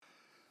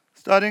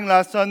Starting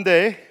last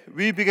Sunday,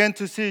 we began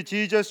to see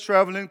Jesus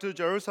traveling to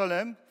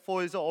Jerusalem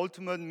for his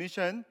ultimate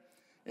mission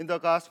in the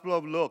Gospel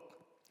of Luke.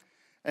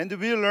 And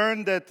we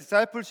learned that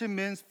discipleship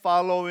means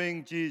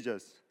following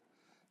Jesus.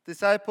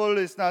 Disciple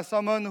is not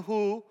someone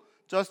who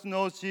just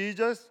knows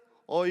Jesus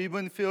or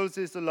even feels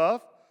his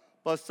love,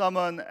 but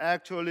someone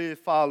actually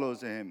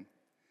follows him.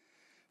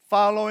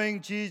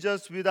 Following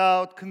Jesus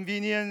without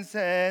convenience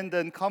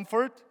and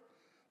comfort,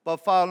 but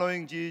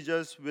following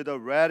Jesus with a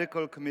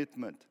radical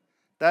commitment.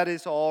 That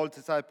is all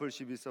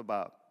discipleship is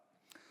about.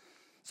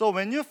 So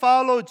when you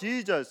follow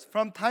Jesus,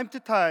 from time to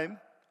time,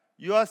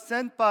 you are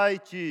sent by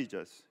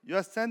Jesus. You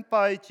are sent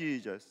by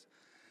Jesus.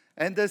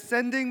 And the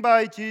sent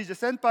by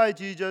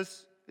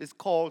Jesus is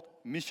called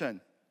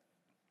mission.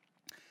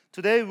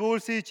 Today we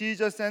will see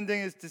Jesus sending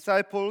his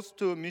disciples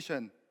to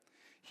mission.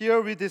 Here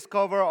we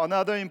discover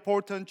another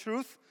important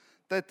truth,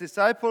 that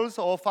disciples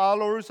or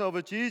followers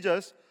of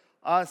Jesus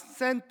are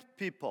sent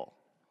people.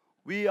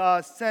 We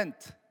are sent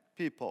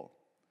people.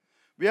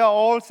 We are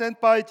all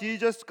sent by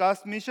Jesus'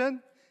 God's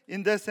mission.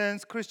 In that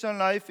sense, Christian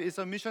life is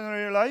a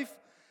missionary life,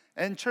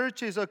 and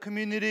church is a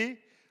community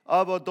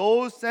of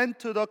those sent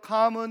to the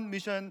common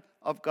mission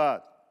of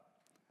God.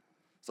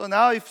 So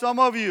now if some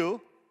of you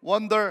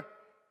wonder,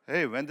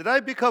 hey, when did I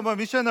become a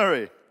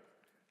missionary?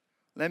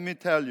 Let me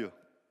tell you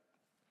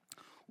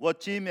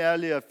what Jim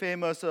Elliot,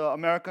 famous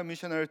American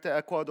missionary to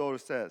Ecuador,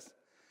 says.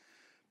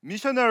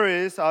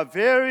 Missionaries are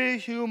very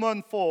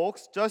human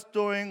folks just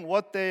doing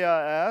what they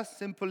are asked,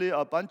 simply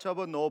a bunch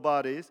of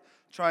nobodies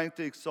trying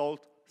to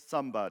exalt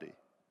somebody.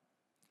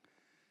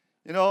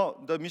 You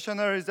know, the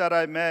missionaries that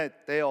I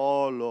met, they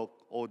all look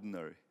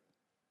ordinary.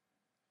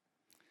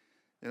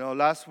 You know,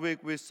 last week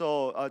we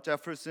saw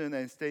Jefferson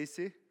and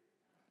Stacy.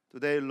 Do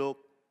they look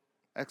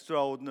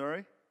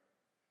extraordinary?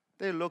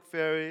 They look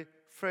very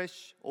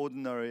fresh,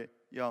 ordinary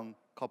young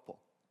couple.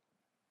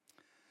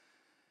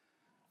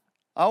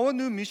 Our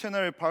new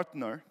missionary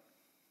partner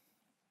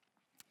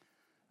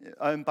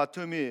in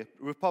Batumi,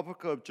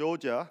 Republic of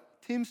Georgia,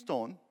 Tim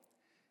Stone,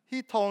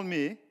 he told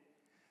me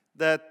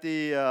that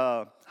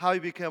how he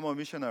became a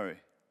missionary.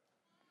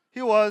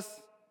 He was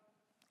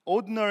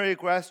ordinary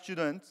grad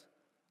student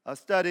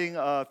studying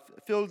a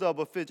field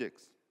of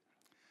physics.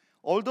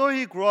 Although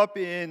he grew up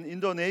in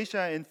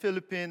Indonesia and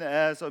Philippines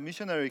as a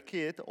missionary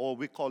kid, or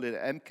we call it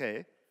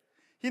MK,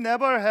 he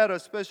never had a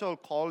special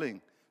calling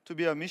to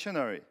be a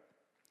missionary.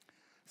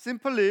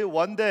 Simply,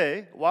 one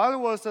day, while he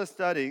was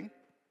studying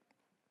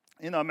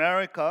in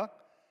America,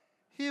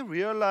 he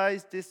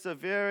realized this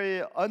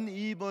very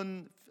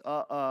uneven,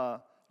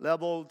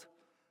 leveled,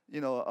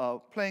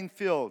 playing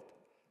field.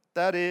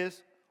 That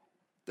is,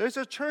 there's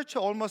a church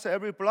almost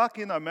every block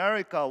in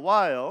America,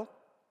 while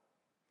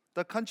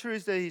the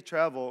countries that he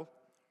traveled,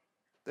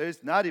 there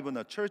is not even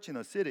a church in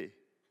a city.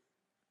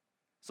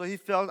 So he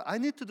felt, I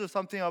need to do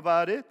something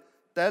about it.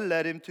 That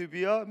led him to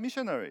be a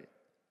missionary.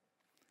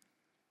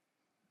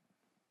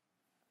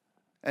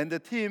 And the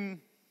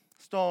Tim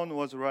Stone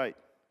was right.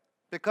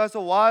 Because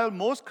while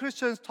most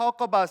Christians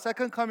talk about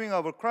second coming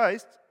of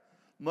Christ,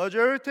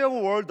 majority of the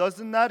world does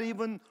not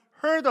even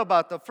heard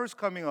about the first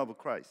coming of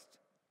Christ.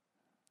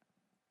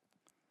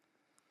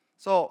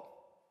 So,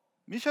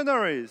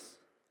 missionaries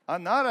are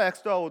not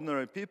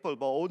extraordinary people,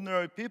 but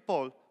ordinary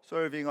people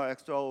serving an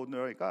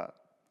extraordinary God.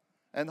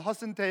 And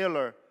Hudson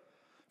Taylor,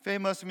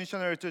 famous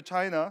missionary to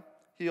China,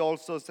 he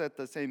also said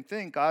the same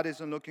thing. God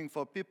isn't looking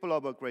for people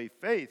of a great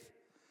faith,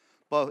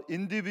 but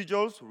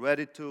individuals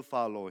ready to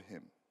follow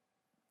him.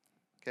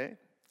 Okay?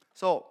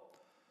 So,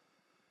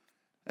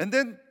 and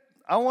then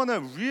I want to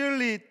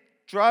really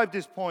drive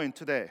this point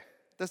today.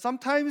 That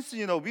sometimes,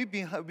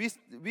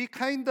 we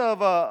kind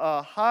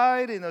of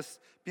hide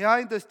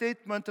behind the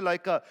statement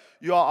like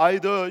you are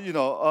either,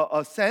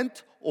 a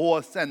sent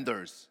or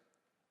senders.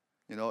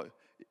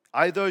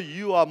 Either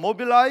you are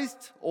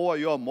mobilized or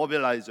you are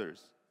mobilizers.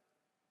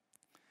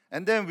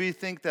 And then we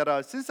think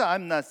that since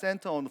I'm not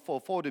sent on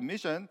for the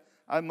mission,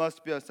 I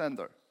must be a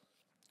sender.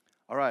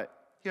 All right,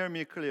 hear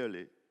me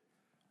clearly.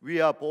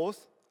 We are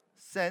both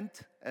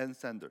sent and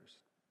senders.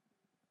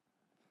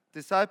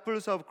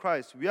 Disciples of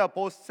Christ, we are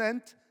both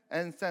sent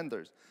and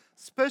senders.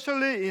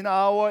 Especially in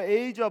our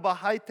age of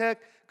high-tech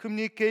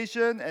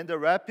communication and the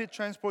rapid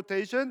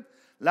transportation,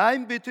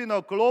 line between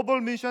a global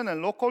mission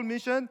and local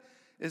mission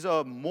is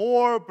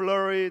more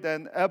blurry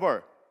than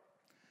ever.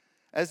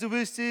 As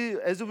we'll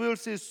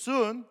see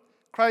soon,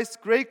 Christ's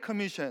Great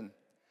Commission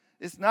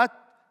is not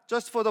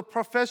just for the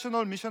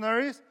professional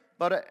missionaries,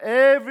 but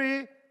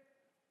every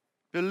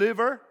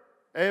believer,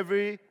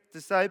 every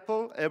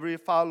disciple, every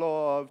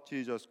follower of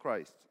Jesus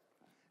Christ,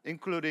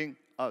 including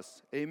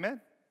us.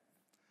 Amen?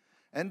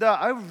 And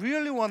I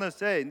really want to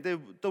say,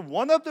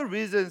 one of the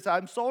reasons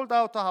I'm sold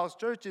out to House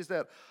Church is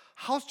that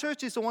House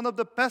Church is one of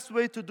the best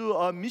ways to do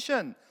a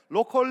mission,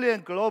 locally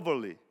and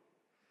globally.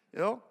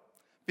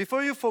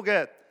 Before you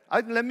forget,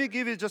 let me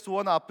give you just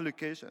one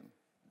application.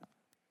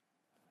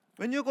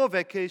 When you go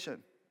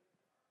vacation,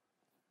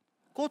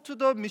 go to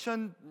the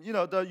mission,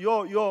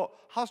 your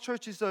house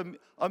church is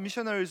a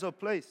missionary's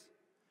place.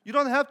 You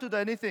don't have to do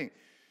anything.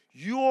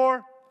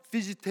 Your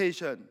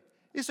visitation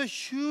is a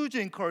huge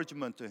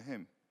encouragement to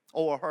him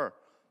or her,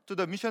 to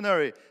the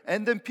missionary,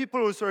 and then people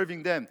who are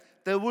serving them.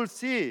 They will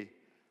see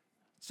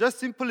just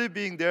simply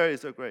being there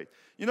is a great.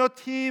 You know,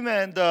 Tim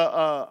and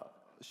Sarah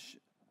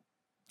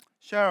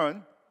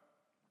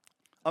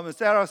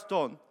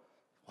Stone.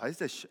 Why is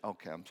that?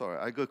 Okay, I'm sorry.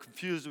 I got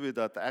confused with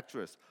that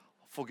actress.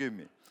 Forgive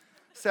me.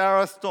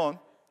 Sarah Stone.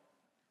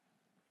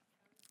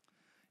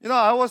 You know,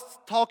 I was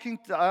talking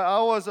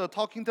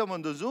to them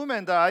on the Zoom,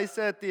 and I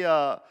said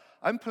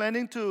I'm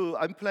planning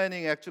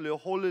actually a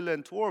Holy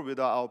Land tour with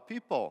our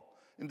people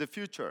in the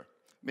future,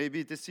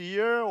 maybe this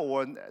year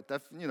or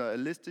at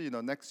least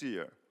next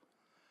year.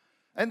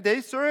 And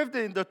they served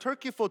in the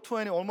Turkey for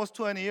almost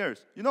 20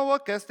 years. You know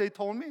what? Guess they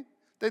told me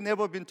they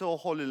never been to a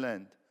Holy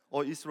Land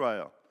or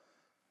Israel.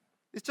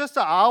 It's just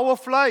an hour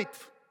flight,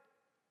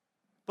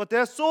 but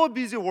they're so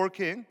busy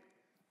working,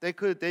 they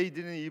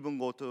didn't even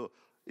go to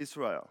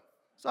Israel.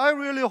 So I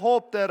really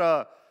hope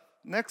that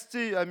next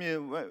year,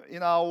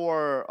 in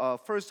our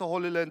first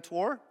Holy Land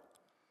tour,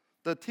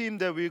 the team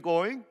that we're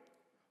going,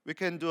 we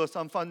can do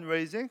some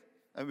fundraising,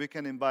 and we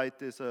can invite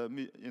this,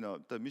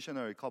 the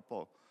missionary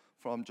couple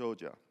from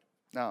Georgia.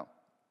 Now,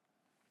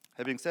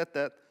 having said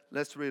that,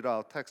 let's read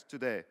our text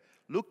today.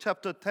 Luke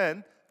chapter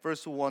 10,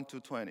 verse 1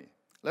 to 20.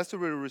 Let's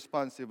read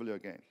responsively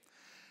again.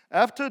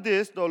 After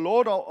this, the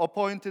Lord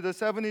appointed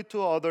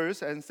 72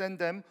 others and sent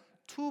them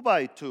 2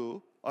 by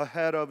 2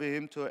 ahead of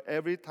him to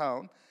every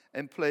town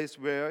and place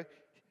where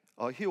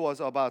he was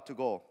about to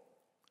go.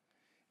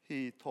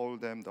 He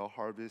told them the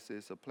harvest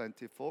is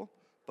plentiful,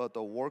 but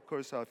the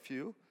workers are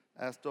few.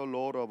 Ask the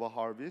Lord of a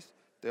harvest,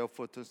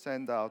 therefore, to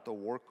send out the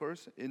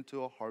workers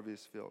into a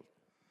harvest field.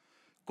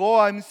 Go,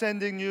 I'm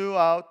sending you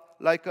out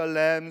like a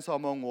lambs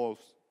among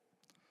wolves.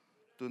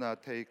 Do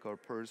not take a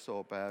purse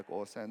or bag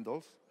or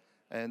sandals,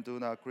 and do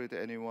not greet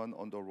anyone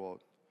on the road.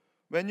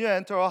 When you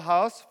enter a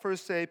house,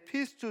 first say,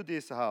 peace to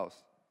this house.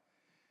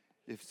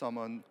 If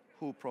someone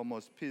who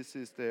promotes peace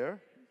is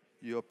there,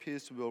 your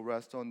peace will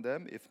rest on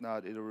them. If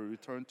not, it will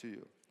return to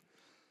you.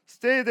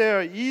 Stay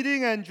there,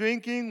 eating and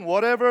drinking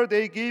whatever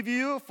they give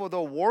you, for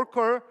the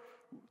worker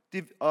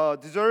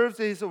deserves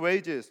his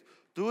wages.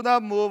 Do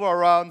not move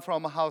around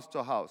from house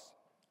to house.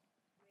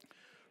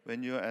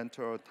 When you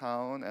enter a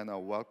town and are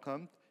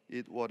welcomed,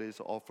 eat what is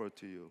offered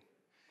to you.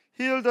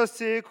 Heal the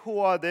sick who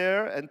are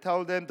there and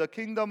tell them the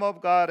kingdom of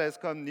God has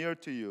come near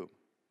to you.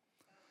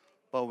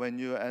 But when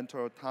you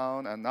enter a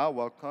town and are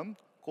welcomed,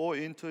 go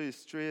into its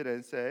street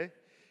and say,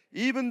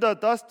 even the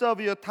dust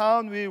of your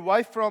town we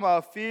wipe from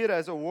our feet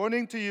as a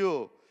warning to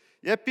you.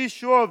 Yet be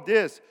sure of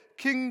this,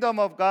 kingdom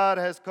of God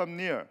has come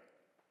near.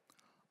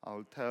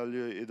 I'll tell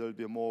you, it will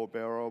be more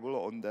bearable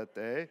on that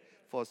day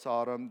for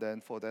Sodom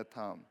than for that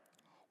town.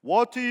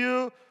 Woe to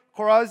you,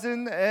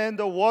 Chorazin, and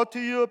woe to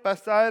you,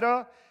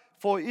 Bethsaida,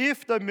 for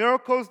if the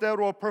miracles that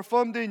were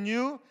performed in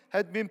you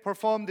had been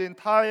performed in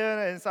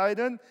Tyre and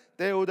Sidon,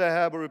 they would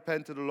have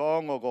repented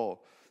long ago,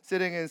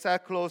 sitting in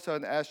sackcloth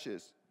and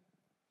ashes.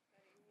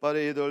 But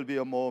it will be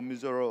a more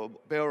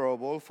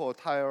bearable for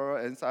Tyre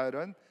and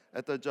Sidon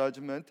at the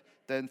judgment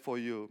than for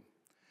you.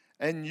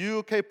 And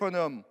you,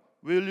 Capernaum,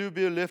 will you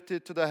be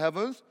lifted to the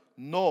heavens?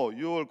 No,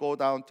 you will go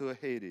down to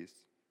Hades.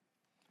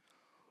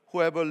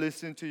 Whoever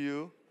listens to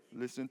you,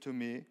 listen to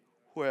me.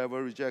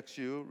 Whoever rejects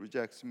you,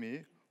 rejects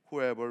me.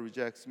 Whoever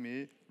rejects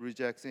me,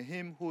 rejects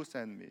him who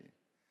sent me.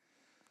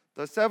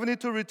 The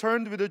 72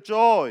 returned with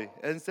joy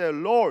and said,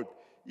 Lord,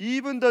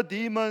 even the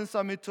demons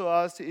submit to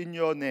us in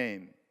your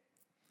name.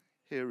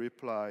 He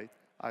replied,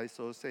 I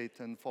saw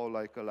Satan fall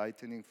like a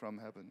lightning from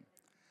heaven.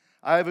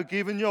 I have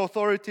given you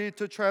authority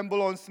to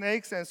trample on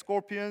snakes and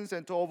scorpions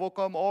and to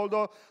overcome all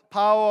the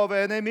power of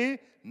enemy.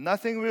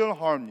 Nothing will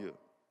harm you.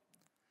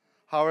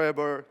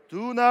 However,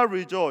 do not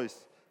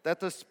rejoice that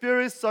the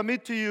spirits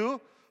submit to you,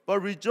 but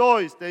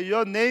rejoice that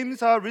your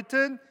names are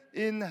written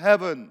in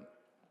heaven.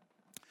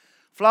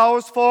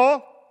 Flowers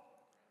fall,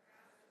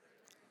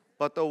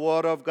 but the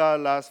word of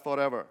God lasts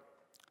forever.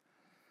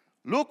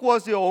 Luke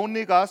was the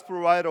only gospel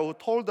writer who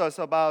told us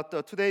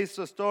about today's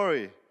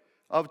story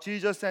of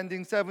Jesus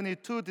sending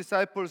 72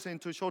 disciples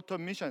into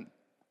short-term mission.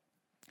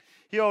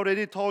 He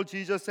already told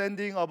Jesus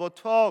sending about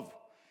 12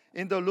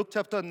 in the Luke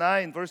chapter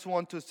 9, verse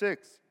 1 to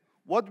 6.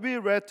 What we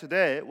read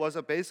today was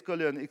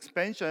basically an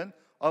expansion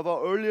of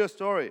our earlier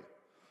story.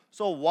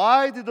 So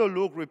why did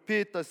Luke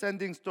repeat the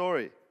sending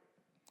story?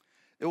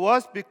 It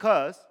was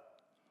because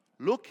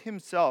Luke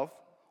himself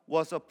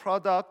was a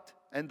product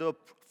and the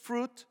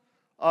fruit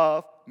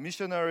of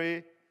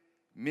missionary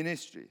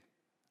ministry.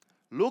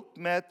 Luke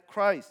met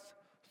Christ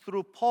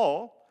through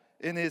Paul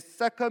in his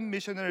second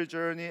missionary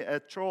journey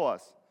at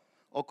Troas,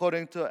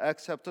 according to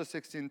Acts chapter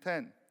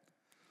 16:10.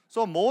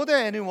 So more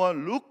than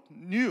anyone, Luke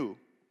knew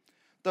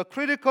the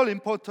critical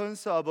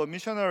importance of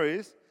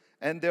missionaries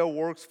and their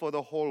works for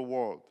the whole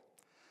world.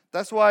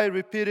 That's why I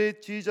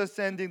repeated Jesus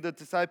sending the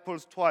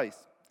disciples twice.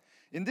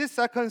 In this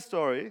second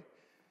story,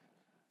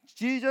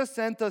 Jesus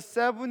sent the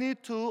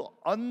 72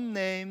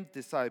 unnamed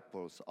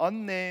disciples.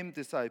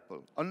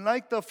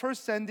 Unlike the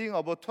first sending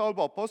of the 12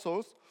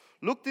 apostles,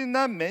 Luke did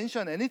not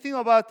mention anything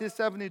about these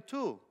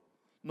 72.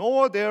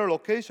 nor their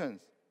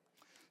locations.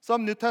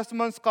 Some New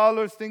Testament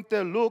scholars think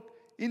that Luke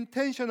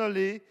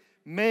intentionally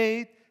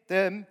made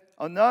them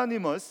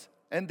anonymous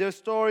and their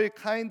story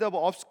kind of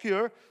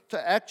obscure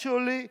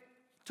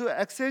to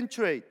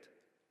accentuate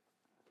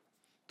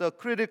the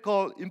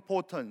critical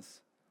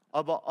importance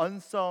of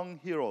unsung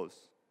heroes.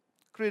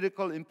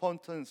 Critical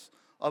importance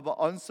of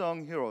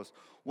unsung heroes.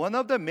 One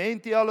of the main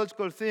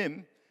theological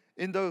themes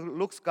in the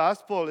Luke's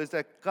gospel is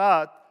that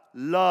God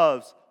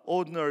loves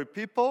ordinary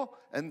people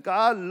and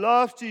God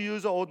loves to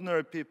use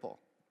ordinary people.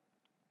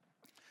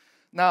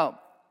 Now,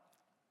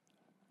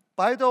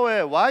 by the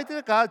way, why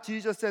did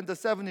Jesus send the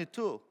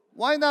 72?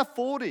 Why not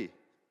 40?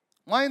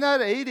 Why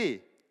not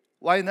 80?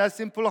 Why not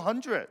simple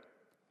 100?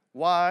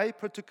 Why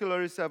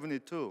particularly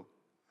 72?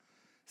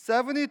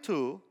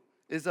 72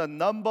 is a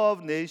number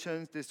of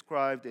nations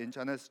described in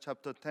Genesis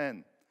chapter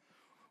 10,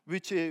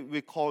 which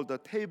we call the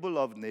table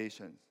of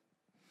nations.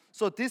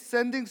 So this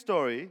sending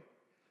story,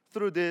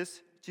 through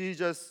this,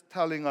 Jesus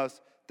telling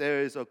us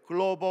there is a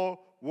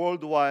global,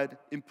 worldwide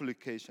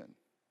implication.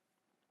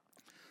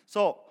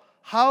 So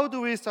how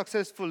do we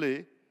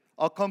successfully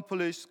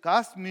accomplish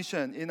God's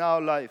mission in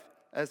our life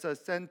as a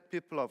sent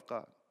people of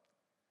God?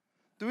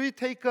 Do we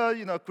take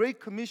a great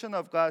commission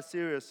of God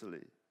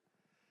seriously?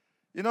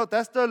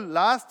 That's the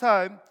last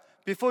time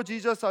before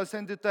Jesus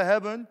ascended to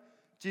heaven,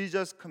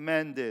 Jesus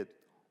commanded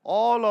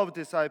all of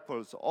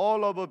disciples,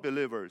 all of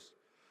believers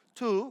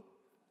to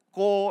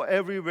go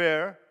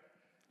everywhere,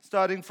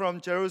 starting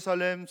from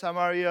Jerusalem,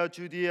 Samaria,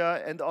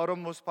 Judea, and the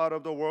uttermost part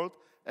of the world,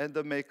 and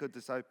to make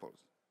disciples.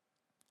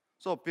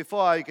 So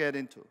before I get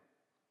into,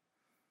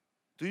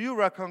 do you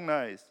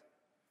recognize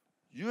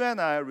you and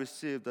I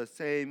received the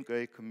same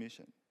great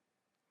commission?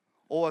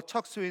 Or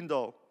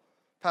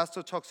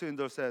Pastor Chuck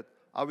Swindoll said,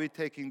 are we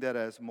taking that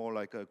as more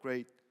like a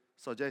great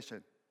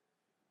suggestion?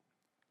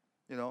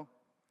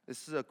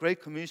 This is a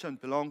great commission,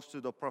 belongs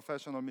to the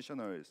professional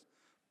missionaries.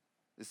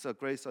 It's a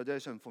great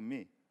suggestion for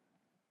me.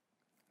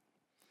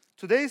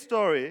 Today's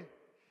story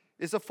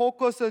is a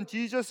focus on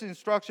Jesus'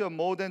 instruction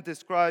more than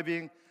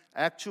describing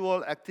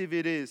actual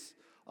activities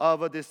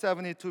of the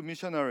 72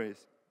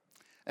 missionaries.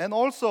 And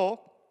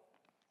also,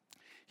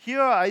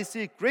 here I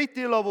see a great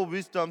deal of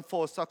wisdom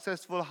for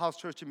successful house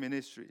church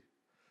ministry.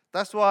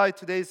 That's why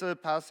today's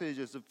passage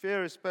is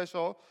very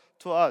special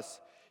to us.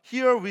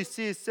 Here we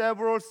see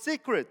several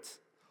secrets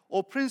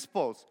or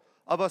principles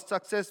of a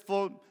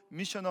successful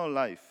missional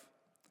life.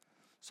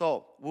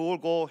 So we will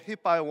go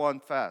hit by one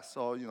fast.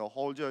 So,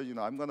 hold your,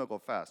 I'm going to go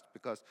fast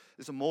because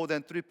it's a more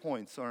than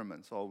 3-point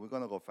sermon. So we're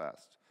going to go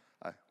fast.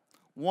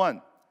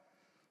 One,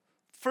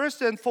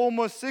 first and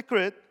foremost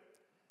secret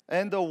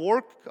and the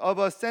work of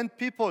a sent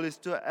people is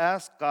to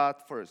ask God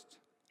first.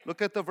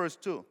 Look at the verse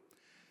 2.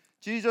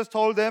 Jesus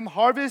told them,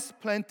 harvest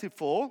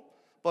plentiful,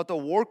 but the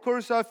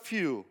workers are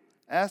few.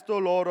 Ask the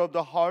Lord of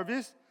the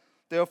harvest,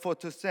 therefore,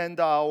 to send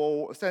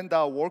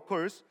our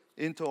workers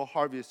into a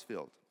harvest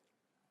field.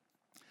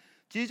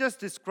 Jesus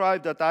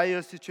described the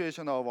dire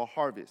situation of a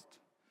harvest.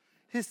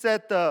 He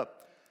said the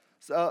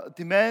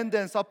demand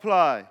and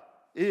supply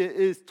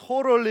is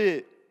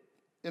totally,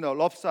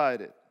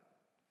 lopsided.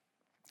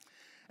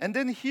 And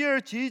then here,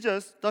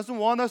 Jesus doesn't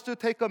want us to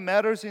take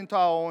matters into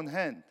our own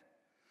hand.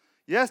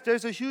 Yes,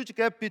 there's a huge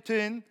gap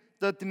between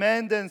the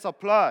demand and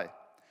supply.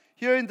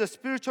 Here in the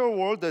spiritual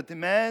world, the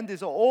demand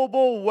is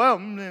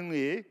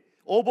overwhelming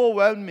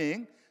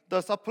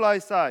the supply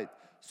side.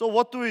 So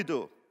what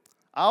do?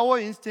 Our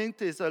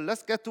instinct is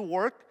let's get to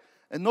work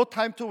and no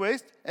time to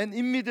waste, and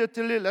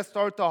immediately let's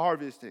start the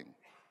harvesting.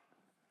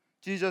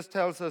 Jesus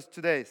tells us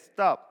today,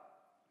 stop.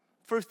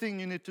 First thing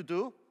you need to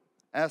do,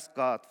 ask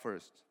God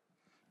first,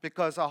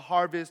 because our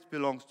harvest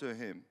belongs to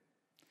Him.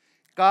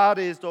 God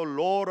is the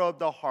Lord of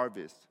the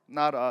harvest,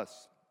 not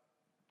us.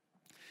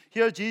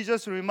 Here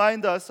Jesus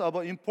reminds us of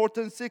an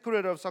important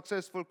secret of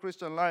successful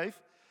Christian life,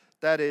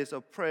 that is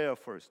a prayer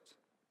first.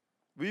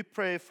 We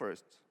pray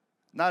first,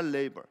 not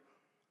labor.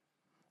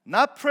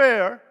 Not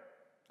labor,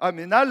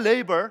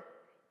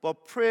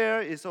 but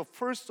prayer is the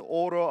first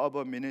order of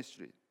a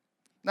ministry.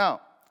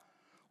 Now,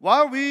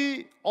 while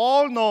we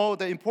all know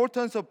the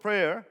importance of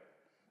prayer,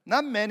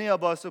 not many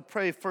of us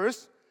pray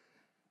first,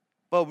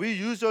 but we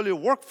usually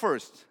work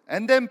first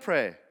and then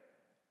pray.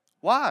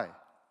 Why?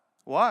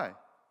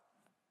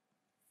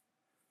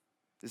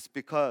 It's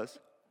because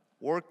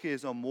work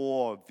is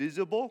more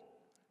visible,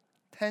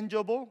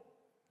 tangible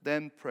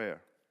than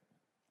prayer.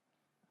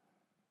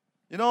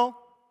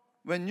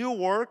 When you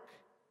work,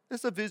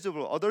 it's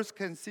visible. Others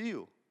can see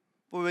you.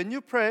 But when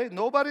you pray,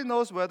 nobody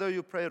knows whether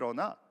you prayed or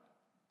not.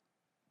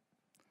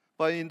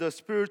 But in the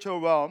spiritual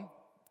realm,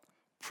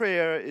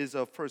 prayer is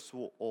a first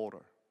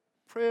order.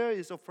 Prayer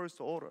is a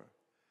first order.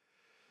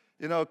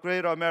 A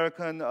great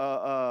American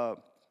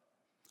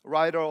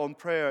writer on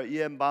prayer,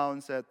 E.M.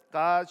 Bounds, said,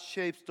 God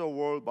shapes the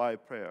world by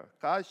prayer.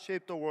 God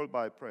shaped the world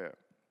by prayer.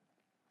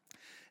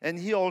 And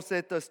he also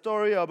said the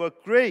story of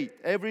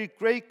every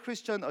great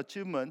Christian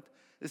achievement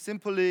is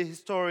simply a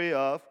story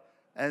of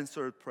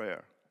answered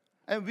prayer.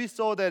 And we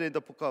saw that in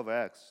the book of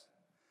Acts.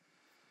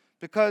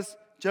 Because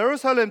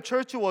Jerusalem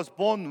church was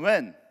born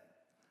when?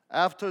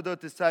 after the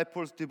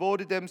disciples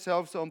devoted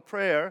themselves on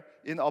prayer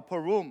in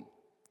upper room.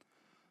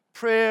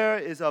 Prayer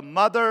is a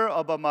mother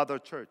of a mother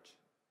church.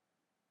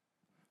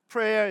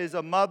 Prayer is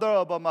a mother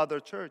of a mother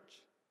church.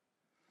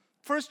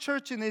 First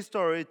church in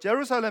history,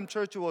 Jerusalem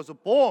church, was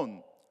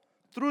born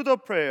through the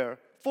prayer,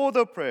 for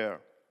the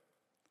prayer.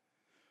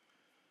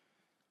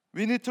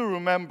 We need to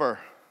remember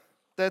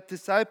that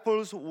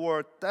disciples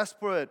were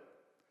desperate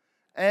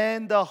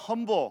and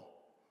humble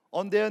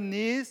on their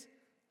knees.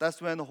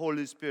 That's when the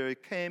Holy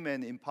Spirit came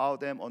and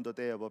empowered them on the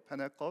day of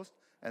Pentecost,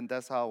 and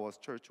that's how our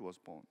church was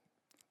born.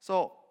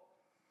 So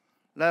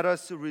let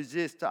us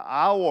resist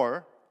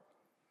our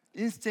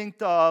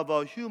instinct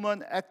of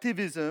human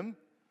activism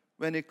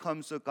when it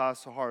comes to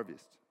God's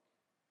harvest.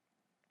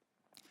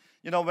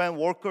 When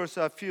workers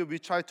are few, we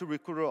try to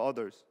recruit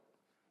others.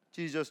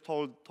 Jesus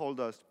told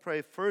us,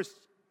 pray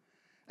first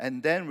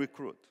and then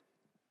recruit.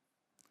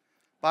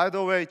 By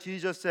the way,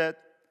 Jesus said,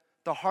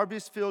 the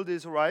harvest field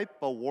is ripe,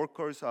 but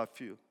workers are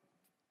few.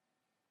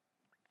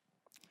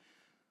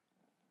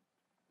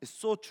 It's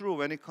so true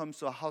when it comes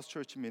to house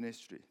church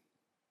ministry.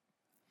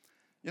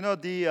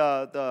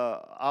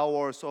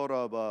 Our sort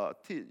of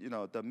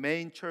the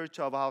main church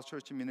of house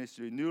church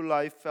ministry, New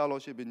Life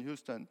Fellowship in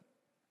Houston.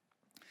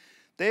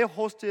 They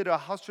hosted a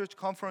house church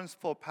conference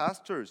for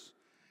pastors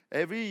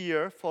every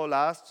year for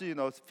last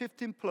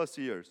 15 plus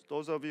years.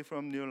 Those of you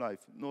from New Life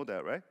know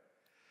that, right?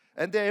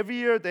 And every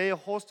year they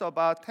host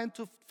about 10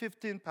 to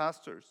 15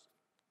 pastors.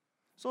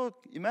 So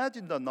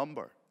imagine the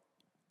number.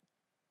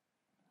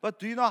 But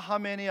do you know how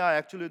many are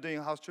actually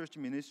doing house church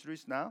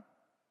ministries now?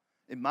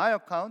 In my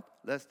account,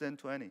 less than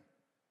 20.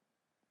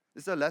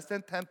 It's less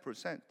than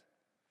 10%.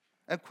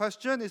 And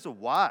question is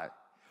why?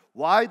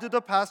 Why do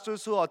the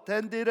pastors who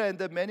attended and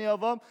many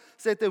of them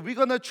said that we're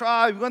gonna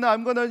try,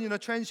 I'm gonna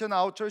transition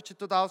our church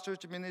to the house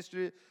church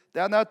ministry? They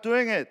are not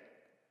doing it.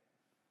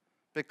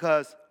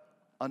 Because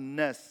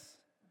unless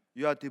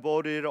you are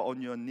devoted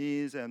on your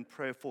knees and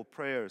pray for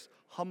prayers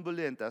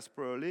humbly and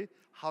desperately,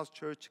 house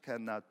church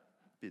cannot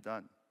be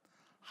done.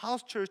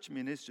 House church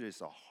ministry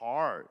is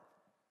hard.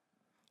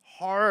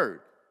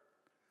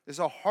 It's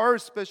hard,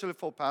 especially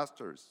for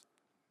pastors.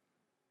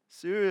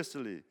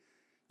 Seriously.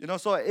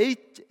 So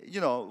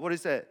what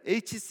is that?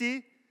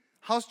 HEC,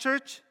 house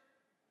church,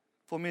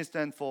 for me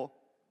stands for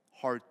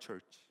hard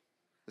church.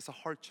 It's a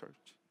hard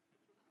church.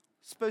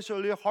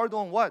 Especially hard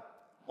on what?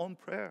 On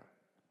prayer.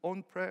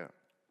 On prayer.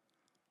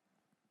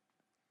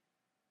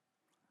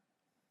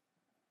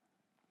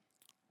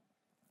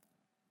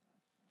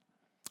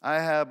 I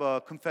have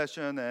a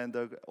confession and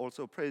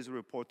also praise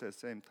report at the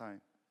same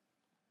time.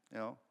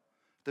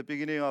 The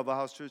beginning of a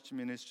house church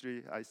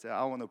ministry, I said,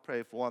 I want to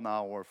pray for 1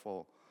 hour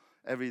for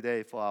every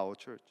day for our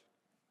church.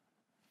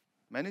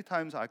 Many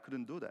times I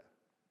couldn't do that.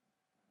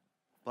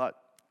 But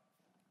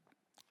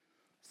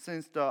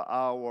since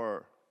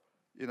our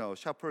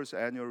Shepherd's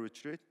annual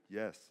retreat,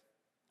 yes,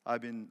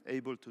 I've been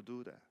able to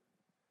do that.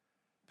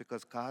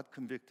 Because God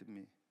convicted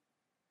me.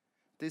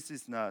 This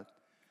is not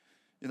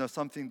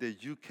something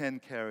that you can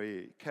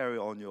carry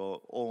on your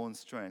own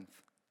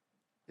strength.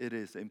 It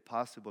is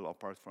impossible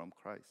apart from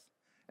Christ.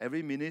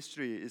 Every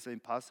ministry is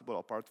impossible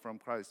apart from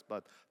Christ,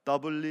 but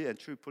doubly and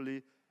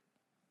triply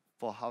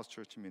for house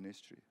church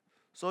ministry.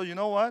 So you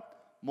know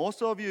what?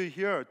 Most of you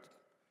here,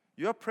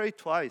 you have prayed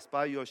twice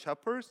by your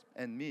shepherds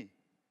and me.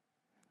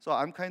 So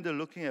I'm kind of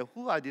looking at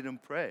who I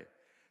didn't pray.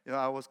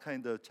 I was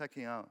kind of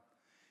checking out.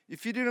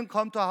 If you didn't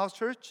come to house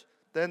church,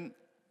 then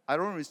I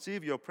don't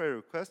receive your prayer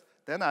request,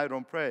 then I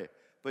don't pray.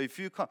 But if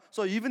you come,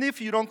 so even if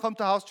you don't come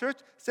to house church,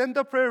 send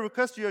a prayer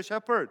request to your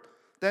shepherd.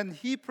 Then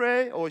he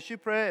pray or she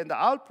pray and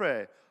I'll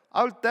pray.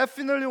 I'll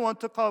definitely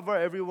want to cover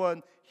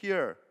everyone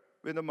here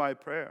with my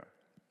prayer.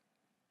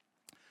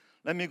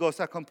 Let me go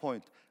second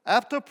point.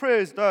 After prayer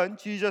is done,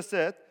 Jesus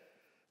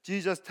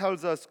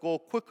tells us go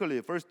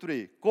quickly. Verse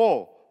 3,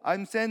 go,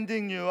 I'm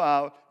sending you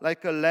out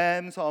like a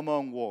lambs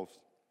among wolves.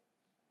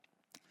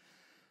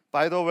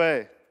 By the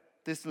way,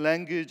 this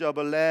language of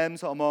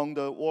lambs among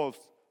the wolves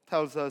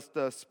tells us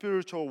the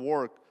spiritual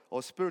work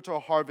or spiritual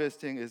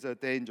harvesting is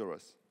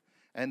dangerous.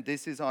 And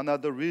this is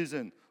another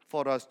reason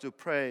for us to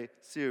pray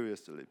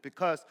seriously.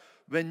 Because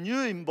when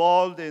you're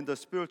involved in the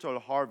spiritual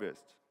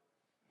harvest,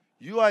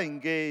 you are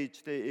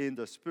engaged in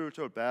the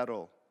spiritual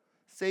battle.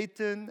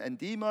 Satan and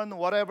demon,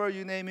 whatever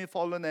you name it,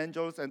 fallen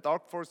angels and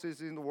dark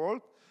forces in the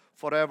world,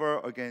 forever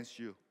against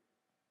you.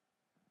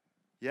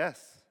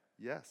 Yes.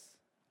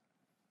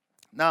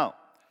 Now,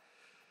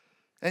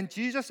 and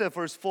Jesus said,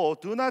 verse 4,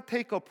 do not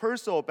take a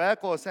purse or bag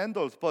or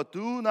sandals, but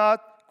do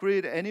not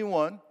greet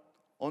anyone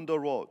on the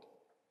road.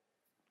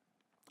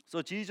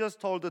 So Jesus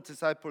told the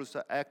disciples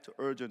to act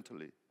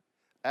urgently.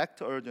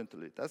 Act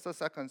urgently. That's the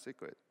second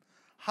secret.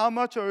 How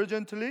much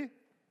urgently?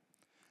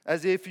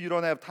 As if you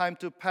don't have time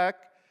to pack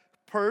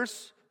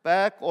purse,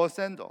 bag, or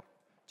sandal.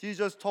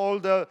 Jesus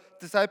told the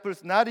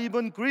disciples not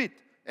even greet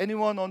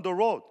anyone on the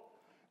road.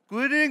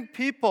 Greeting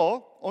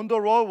people on the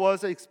road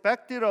was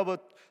expected of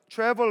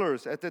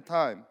travelers at the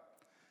time,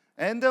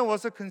 and then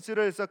was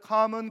considered as a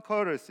common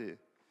courtesy.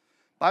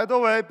 By the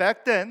way,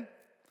 back then,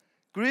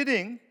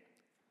 greeting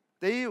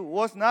they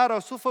was not a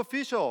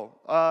superficial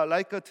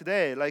like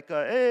today, like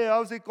hey,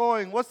 how's it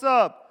going? What's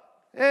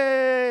up?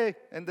 Hey,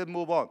 and then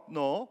move on.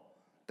 No,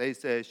 they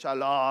say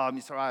Shalom,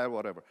 Israel,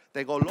 whatever.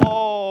 They go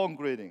long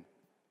greeting.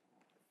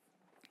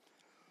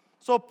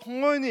 So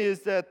point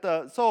is that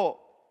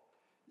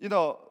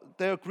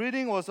their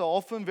greeting was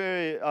often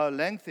very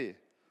lengthy.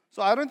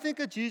 So I don't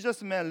think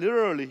Jesus meant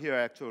literally here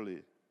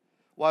actually,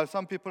 while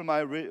some people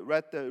might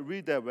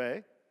read that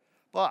way.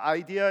 But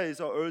idea is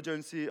the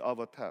urgency of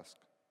a task.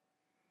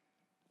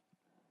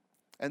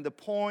 And the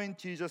point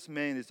Jesus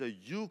made is that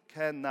you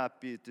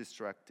cannot be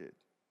distracted.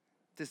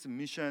 This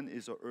mission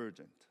is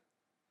urgent.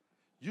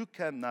 You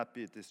cannot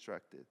be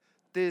distracted.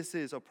 This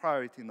is a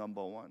priority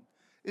number one.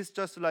 It's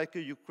just like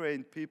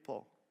Ukraine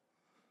people.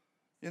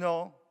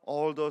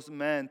 All those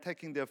men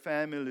taking their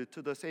family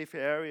to the safe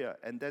area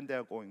and then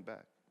they're going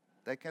back.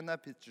 They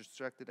cannot be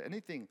distracted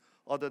anything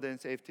other than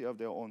safety of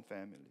their own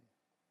family.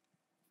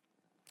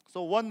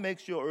 So what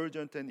makes you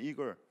urgent and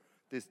eager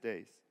these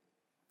days?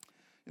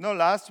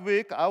 Last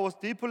week I was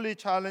deeply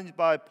challenged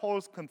by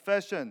Paul's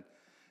confession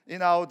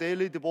in our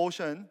daily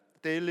devotion,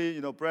 daily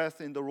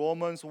breath in the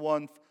Romans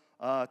 1,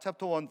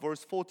 chapter 1,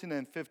 verse 14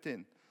 and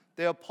 15.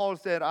 There Paul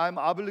said, I'm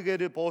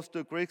obligated both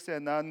to Greeks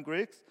and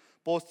non-Greeks,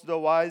 both to the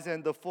wise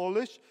and the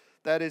foolish.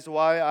 That is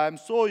why I'm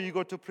so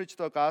eager to preach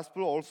the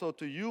gospel also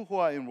to you who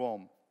are in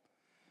Rome.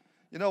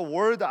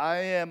 Word I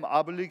am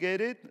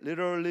obligated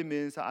literally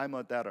means I'm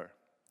a debtor.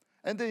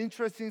 And the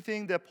interesting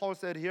thing that Paul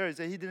said here is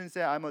that he didn't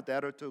say I'm a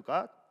debtor to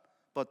God,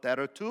 but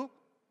debtor to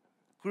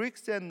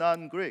Greeks and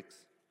non-Greeks.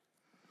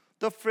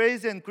 The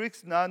phrase in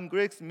Greeks,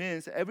 non-Greeks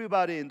means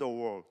everybody in the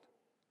world.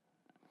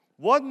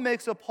 What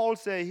makes Paul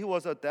say he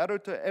was a debtor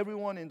to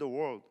everyone in the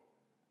world?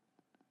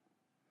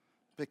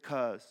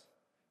 Because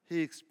he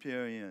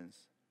experienced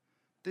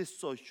this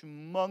so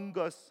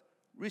humongous,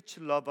 rich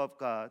love of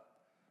God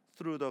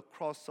through the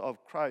cross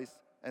of Christ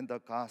and the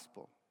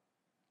gospel.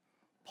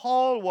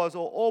 Paul was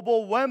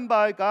overwhelmed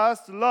by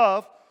God's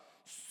love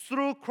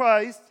through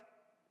Christ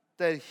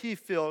that he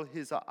felt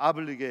he's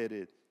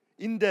obligated,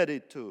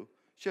 indebted to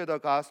share the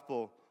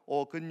gospel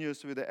or good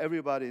news with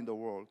everybody in the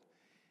world,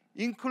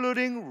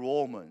 including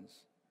Romans,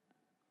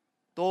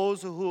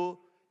 those who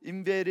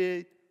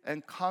invaded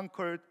and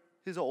conquered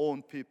his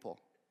own people.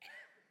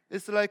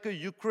 It's like a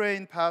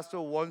Ukraine pastor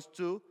wants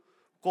to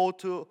go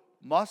to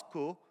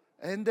Moscow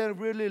and then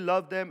really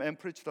love them and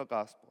preach the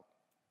gospel.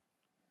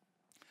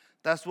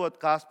 That's what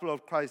gospel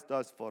of Christ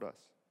does for us.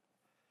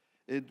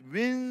 It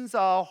wins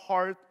our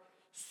heart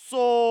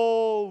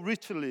so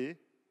richly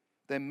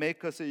that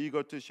makes us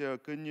eager to share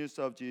good news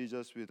of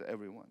Jesus with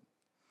everyone.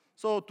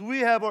 So do we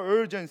have an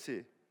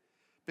urgency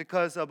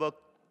because of a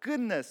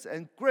goodness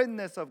and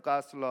greatness of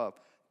God's love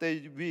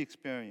that we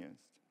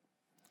experienced?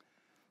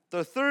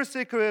 The third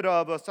secret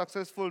of a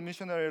successful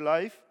missionary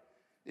life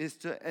is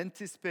to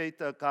anticipate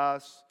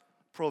God's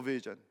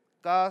provision.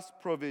 God's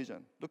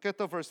provision. Look at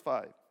the verse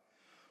 5.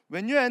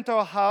 When you enter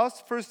a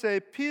house, first say,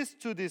 peace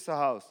to this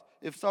house.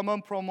 If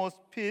someone promotes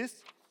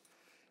peace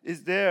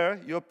is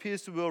there, your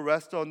peace will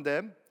rest on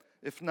them.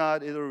 If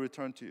not, it will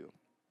return to you.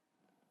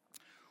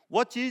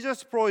 What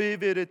Jesus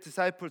prohibited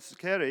disciples to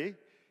carry,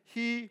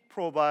 he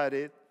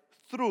provided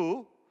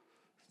through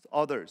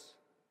others.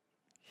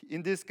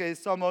 In this case,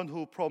 someone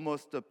who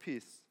promotes the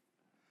peace.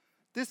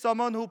 This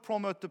someone who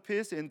promotes the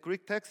peace in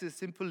Greek text is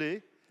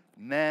simply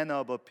man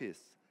of peace.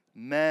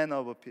 Man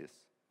of peace.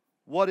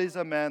 What is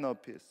a man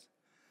of peace?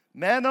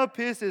 Man of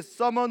peace is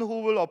someone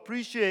who will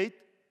appreciate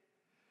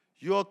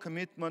your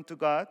commitment to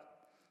God,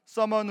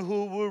 someone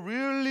who will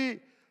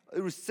really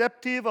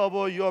receptive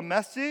of your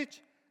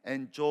message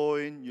and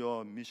join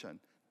your mission.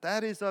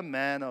 That is a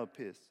man of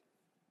peace.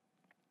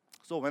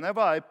 So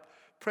whenever I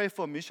pray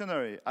for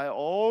missionary, I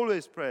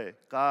always pray,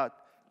 God,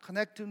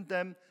 connect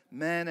them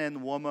man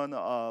and woman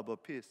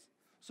of peace.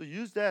 So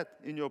use that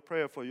in your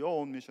prayer for your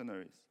own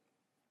missionaries.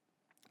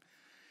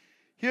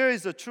 Here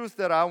is the truth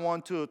that I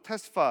want to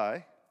testify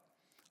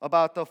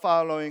about the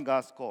following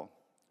God's call.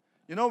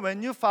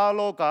 When you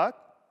follow God,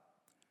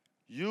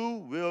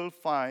 you will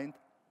find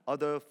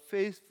other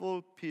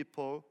faithful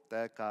people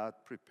that God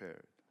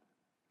prepared.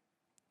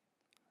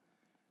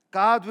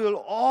 God will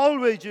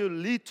always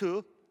lead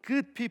to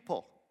good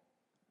people.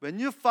 When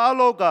you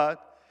follow God,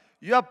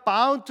 you are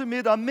bound to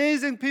meet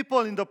amazing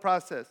people in the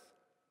process.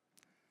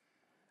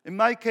 In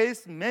my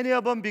case, many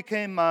of them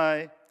became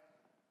my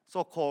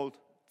so-called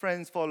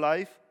friends for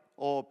life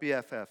or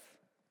BFF.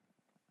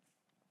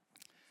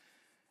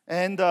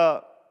 And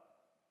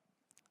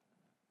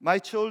my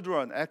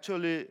children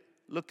actually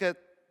look at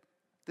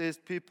these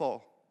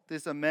people,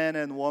 this man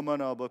and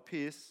woman of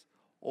peace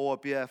or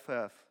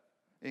BFF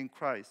in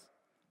Christ,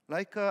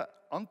 like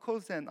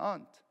uncles and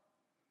aunts.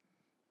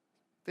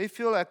 They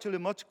feel actually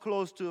much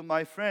close to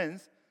my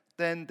friends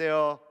than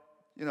their,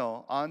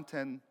 aunt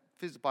and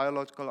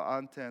biological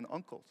aunt and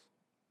uncles.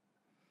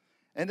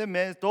 And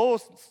then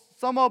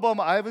some of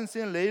them I haven't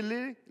seen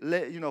lately,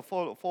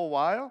 for a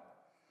while,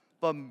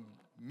 but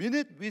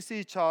minute we see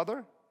each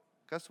other,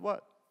 guess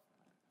what?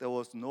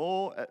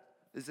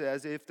 It's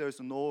as if there's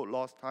no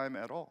lost time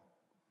at all.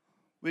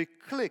 we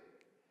click,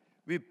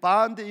 we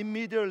bond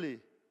immediately.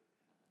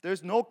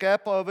 There's no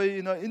gap of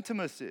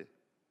intimacy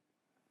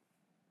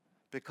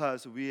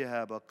because we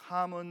have a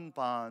common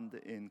bond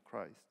in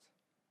Christ.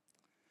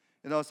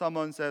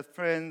 Someone said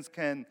friends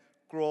can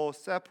grow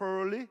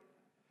separately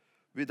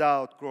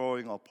without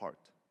growing apart.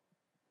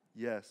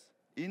 Yes,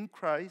 in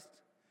Christ,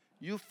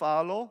 you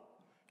follow,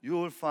 you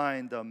will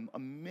find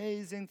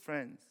amazing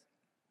friends.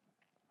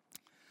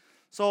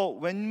 So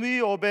when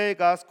we obey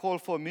God's call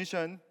for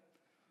mission,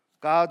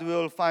 God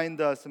will find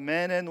us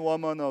men and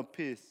women of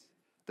peace,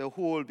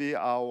 who will be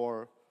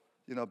our,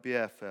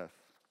 BFF.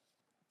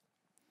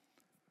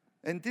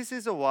 And this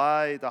is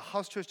why the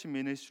house church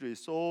ministry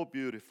is so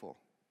beautiful.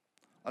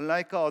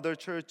 Unlike other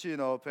church,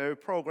 very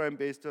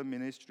program-based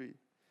ministry,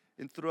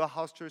 through a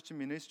house church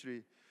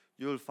ministry,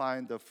 you will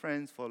find the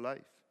friends for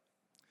life.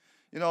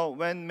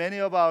 When many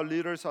of our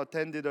leaders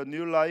attended a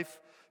New Life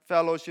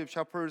Fellowship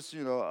Shepherds,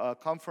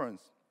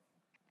 conference,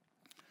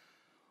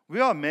 we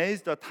are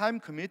amazed the time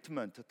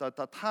commitment,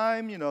 the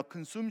time,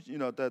 consumed,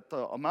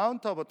 the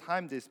amount of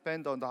time they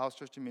spend on the house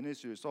church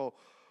ministry. So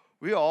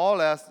we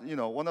all ask,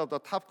 one of the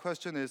top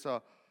questions is,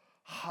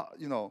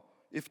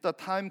 if the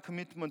time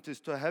commitment is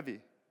too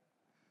heavy,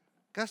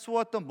 guess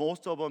what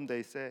most of them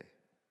they say?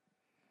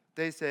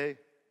 They say,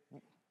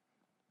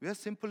 we are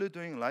simply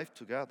doing life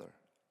together.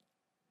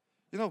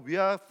 We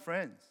are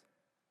friends.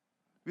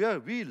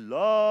 We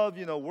love,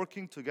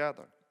 working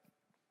together.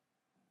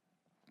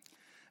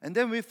 And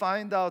then we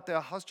find out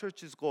that house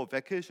churches go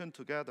vacation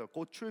together,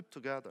 go trip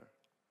together.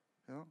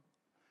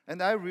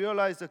 And I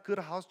realized a good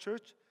house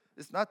church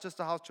is not just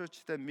a house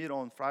church that meet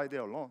on Friday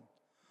alone,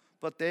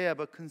 but they have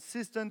a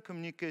consistent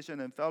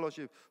communication and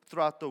fellowship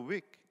throughout the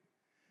week.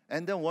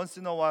 And then once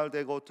in a while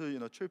they go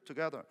to trip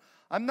together.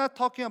 I'm not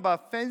talking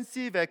about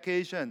fancy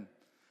vacation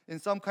in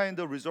some kind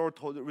of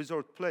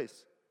resort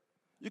place.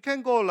 You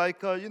can go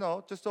like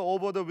just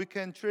over the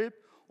weekend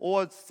trip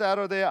or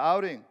Saturday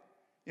outing.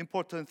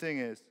 Important thing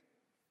is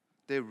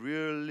they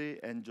really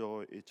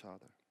enjoy each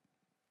other.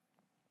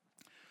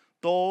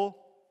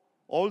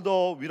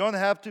 Although we don't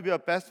have to be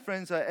best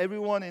friends with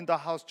everyone in the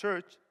house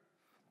church,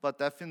 but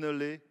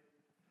definitely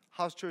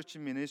house church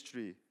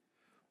ministry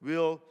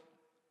will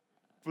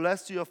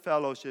bless your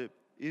fellowship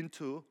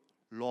into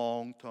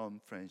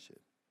long-term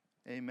friendship.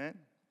 Amen?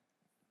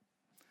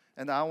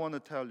 And I want to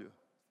tell you,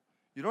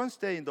 you don't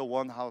stay in the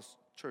one house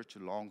church a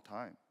long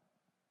time.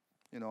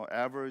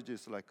 Average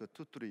is like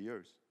 2-3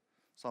 years.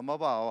 Some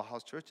of our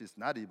house church is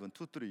not even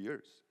 2-3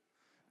 years.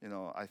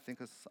 I think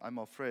I'm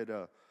afraid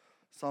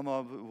some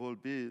of it will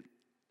be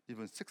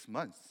even 6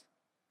 months.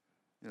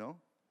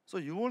 So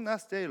you will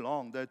not stay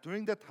long. That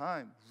during that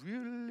time,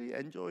 really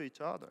enjoy each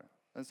other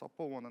and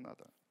support one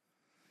another.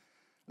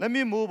 Let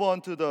me move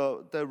on to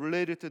the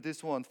related to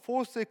this one.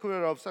 Fourth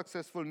secret of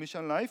successful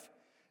mission life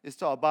is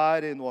to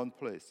abide in one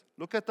place.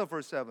 Look at the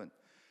verse 7.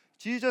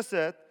 Jesus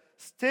said,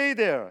 "Stay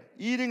there,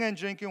 eating and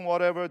drinking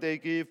whatever they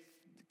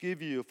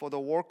give you, for the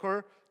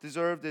worker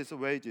deserves his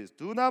wages.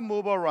 Do not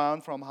move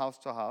around from house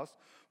to house.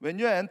 When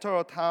you enter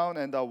a town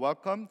and are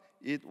welcome,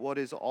 eat what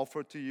is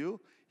offered to you.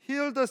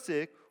 Heal the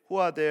sick who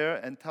are there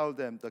and tell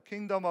them, the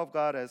kingdom of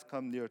God has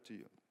come near to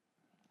you."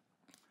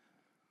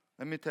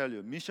 Let me tell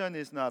you, mission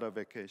is not a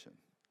vacation.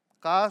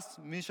 God's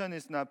mission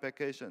is not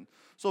vacation.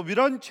 So we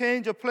don't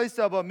change a place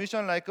of a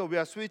mission like we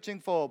are switching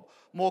for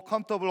more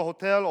comfortable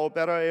hotel or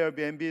better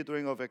Airbnb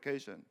during a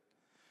vacation.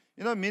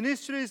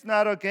 Ministry is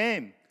not a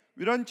game.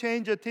 We don't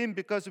change a team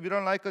because we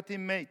don't like a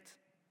teammate.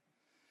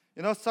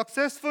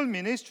 Successful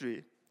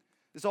ministry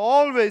is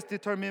always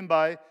determined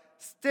by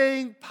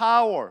staying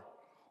power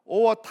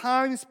or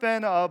time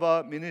span of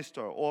a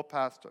minister or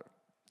pastor.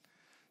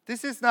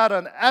 This is not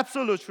an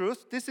absolute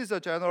truth. This is a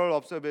general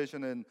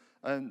observation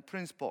and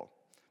principle.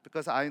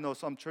 Because I know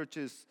some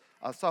churches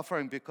are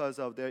suffering because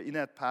of their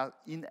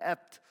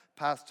inept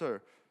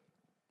pastor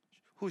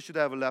who should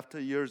have left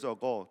years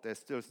ago. They're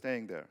still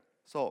staying there.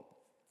 So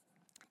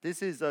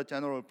this is a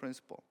general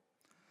principle.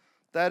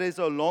 That is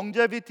a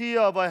longevity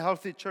of a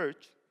healthy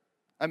church.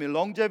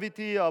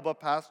 Longevity of a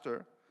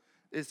pastor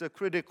is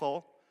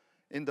critical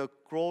in the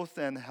growth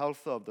and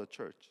health of the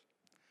church.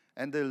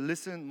 And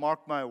listen,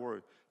 mark my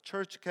word,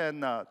 church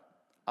cannot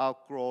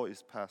outgrow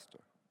its pastor.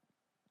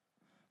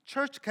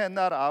 Church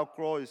cannot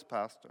outgrow its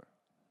pastor.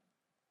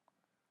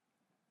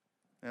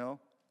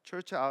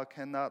 Church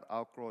cannot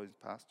outgrow its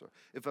pastor.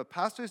 If a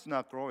pastor is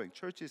not growing,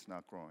 church is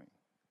not growing.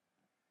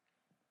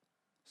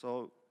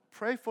 So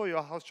pray for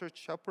your house church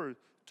shepherd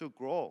to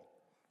grow,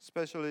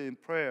 especially in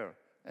prayer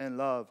and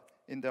love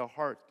in their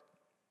heart.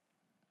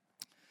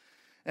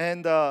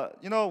 And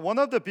one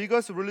of the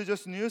biggest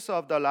religious news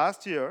of the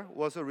last year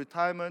was a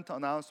retirement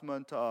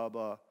announcement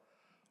of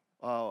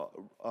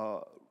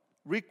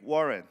Rick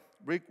Warren.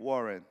 Rick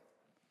Warren,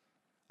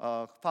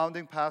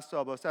 founding pastor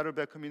of a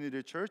Saddleback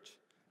Community Church,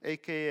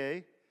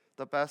 a.k.a.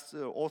 the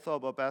author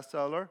of a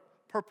bestseller,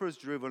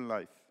 Purpose-Driven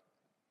Life.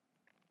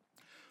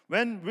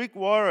 When Rick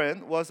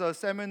Warren was a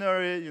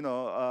seminary,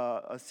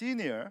 a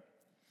senior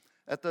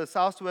at the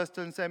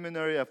Southwestern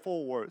Seminary at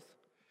Fort Worth,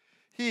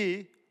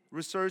 he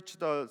researched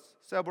the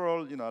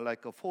several,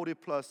 like a 40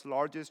 plus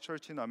largest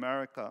church in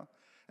America,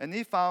 and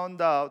he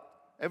found out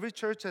every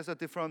church has a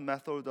different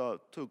method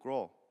to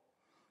grow.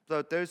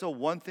 But there's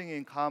one thing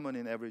in common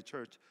in every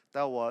church.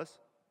 That was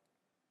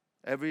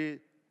the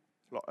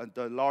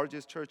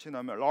largest church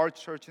large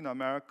church in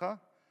America,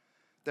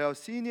 their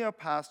senior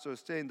pastors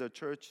stay in the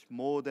church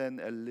more than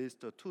at least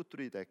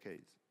 2-3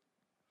 decades.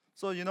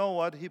 So you know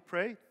what he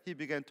prayed? He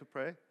began to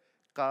pray,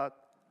 God,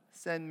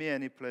 send me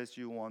any place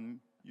you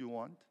want.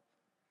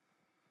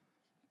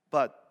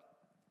 But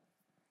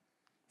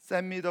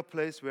send me the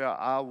place where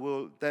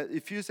that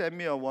if you send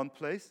me one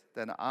place,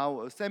 then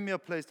send me a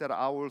place that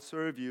I will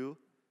serve you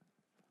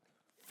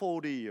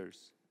 40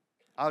 years.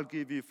 I'll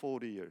give you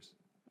 40 years.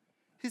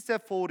 He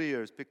said 40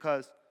 years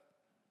because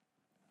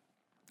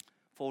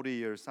 40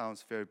 years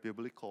sounds very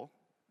biblical.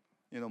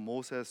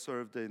 Moses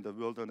served in the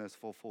wilderness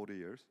for 40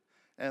 years.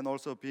 And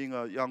also being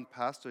a young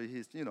pastor,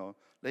 he's,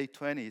 late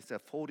 20s, he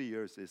said 40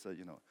 years is,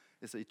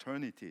 it's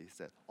eternity. He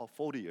said,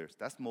 40 years,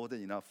 that's more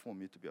than enough for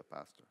me to be a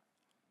pastor.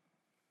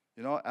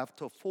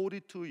 After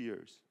 42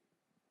 years,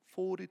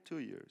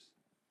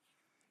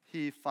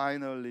 he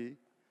finally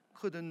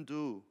couldn't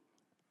do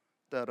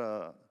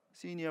that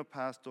senior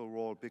pastor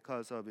role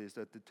because of his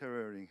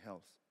deteriorating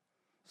health.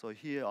 So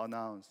he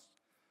announced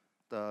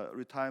the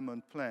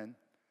retirement plan,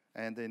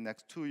 and in the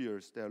next 2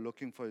 years, they're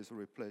looking for his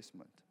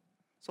replacement.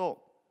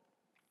 So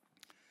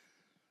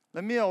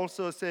let me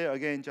also say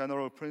again,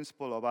 general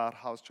principle about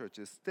house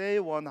churches. Stay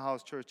one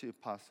house church if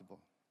possible.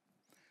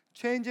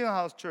 Changing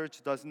house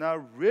church does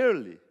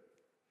rarely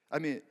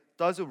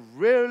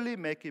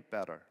make it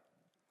better.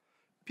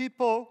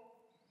 People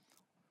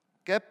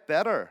get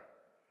better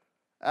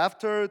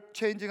after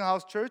changing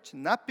house church,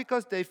 not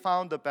because they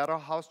found a better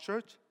house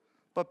church,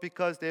 but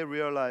because they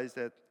realize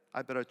that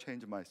I better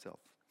change myself.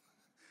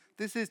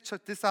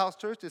 This house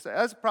church is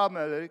as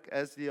problematic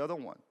as the other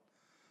one.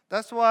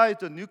 That's why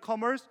the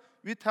newcomers,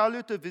 we tell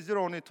you to visit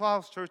only 2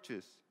 house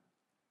churches.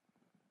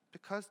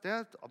 Because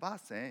they're about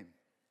the same.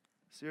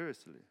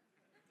 Seriously.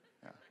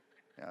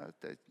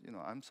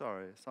 I'm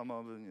sorry. Some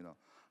of them,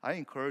 I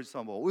encourage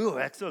some of them,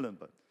 excellent,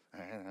 but,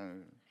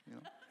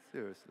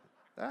 seriously.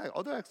 There are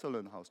other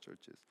excellent house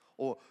churches.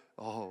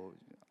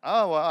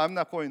 I'm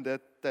not going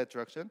that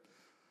direction.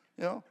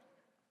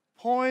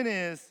 Point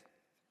is,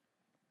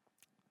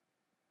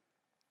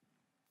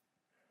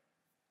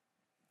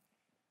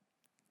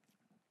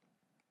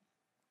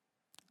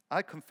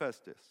 I confess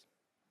this.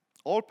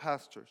 All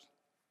pastors,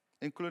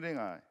 including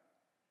I,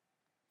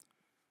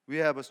 we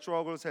have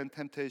struggles and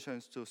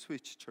temptations to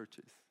switch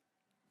churches.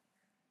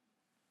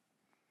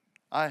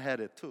 I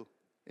had it too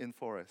in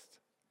Forest,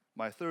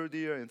 my 3rd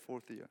year and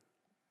 4th year.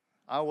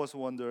 I was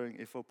wondering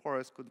if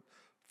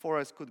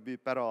Forest could be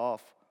better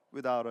off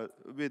with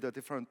a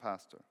different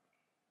pastor.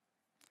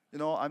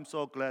 I'm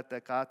so glad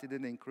that God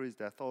didn't increase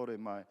that thought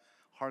in my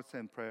heart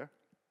and prayer.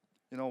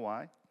 You know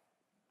why?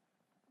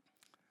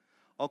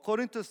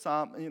 According to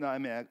Psalm,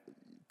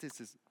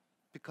 this is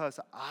because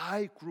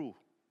I grew.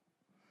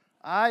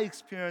 I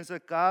experienced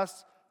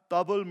God's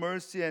double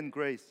mercy and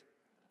grace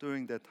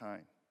during that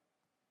time.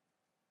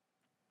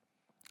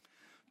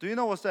 Do you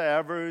know what's the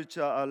average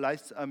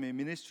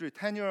ministry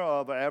tenure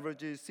of an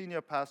average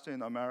senior pastor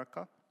in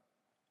America?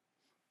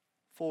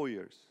 4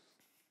 years.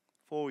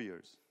 4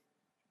 years.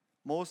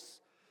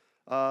 Most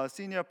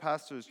senior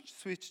pastors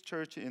switch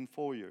church in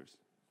 4 years.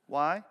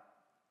 Why?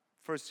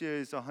 First year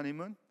is a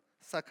honeymoon.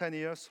 Second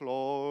year,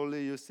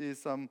 slowly you see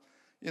some,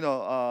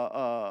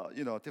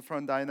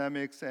 different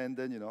dynamics, and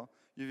then,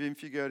 you've been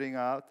figuring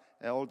out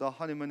all the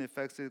honeymoon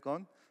effects is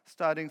gone.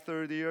 Starting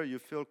 3rd year, you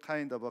feel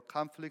kind of a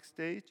conflict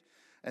stage,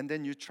 and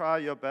then you try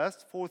your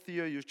best. 4th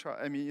year, you try,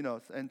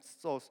 and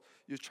so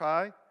you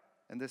try,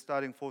 and then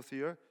starting 4th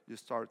year, you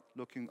start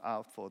looking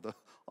out for the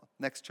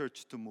next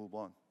church to move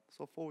on.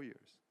 So 4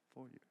 years.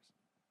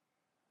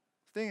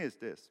 Thing is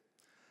this,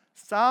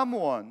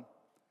 someone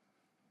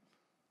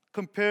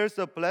compares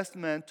the blessed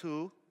man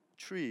to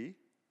tree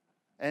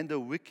and the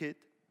wicked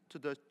to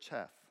the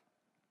chaff.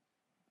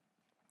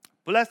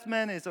 Blessed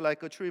man is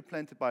like a tree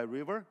planted by a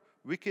river.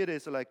 Wicked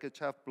is like a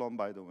chaff blown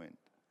by the wind.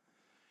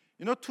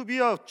 To be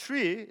a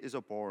tree is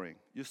boring.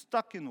 You're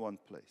stuck in one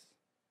place.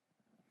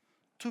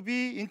 To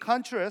be, in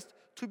contrast,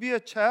 to be a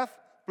chaff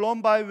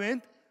blown by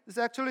wind is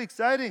actually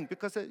exciting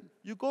because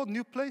you go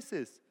new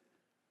places.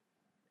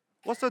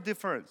 What's the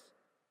difference?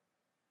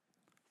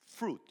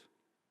 Fruit.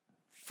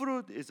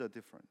 Fruit is a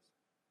difference.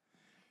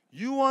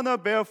 You want to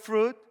bear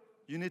fruit,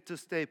 you need to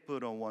stay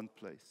put on one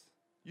place.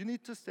 You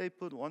need to stay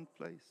put one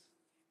place.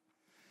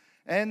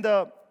 And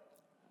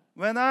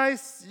when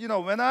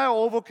I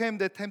overcame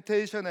the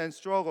temptation and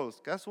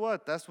struggles, guess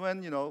what? That's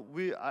when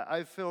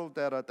I feel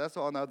that that's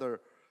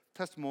another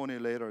testimony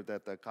later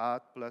that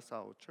God bless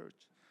our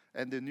church,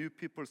 and the new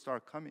people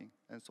start coming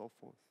and so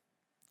forth.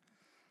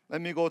 Let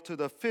me go to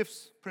the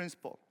 5th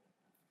principle.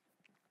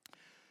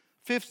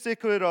 5th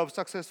secret of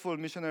successful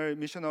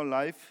missional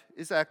life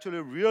is actually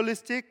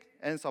realistic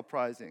and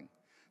surprising.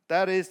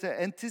 That is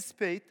to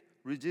anticipate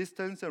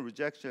resistance and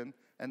rejection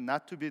and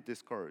not to be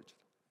discouraged.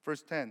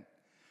 Verse 10.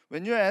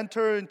 When you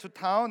enter into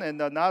town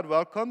and are not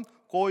welcome,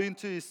 go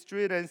into the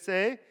street and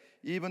say,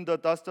 even the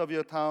dust of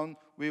your town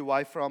we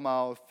wipe from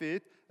our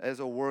feet as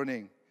a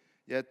warning.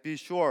 Yet be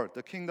sure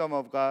the kingdom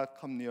of God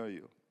come near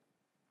you.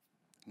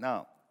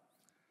 Now,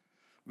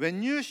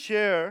 when you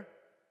share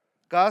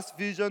God's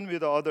vision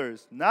with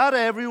others, not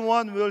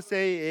everyone will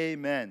say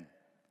amen.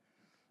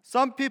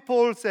 Some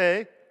people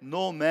say,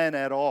 no man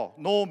at all.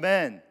 No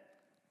man.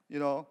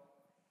 Go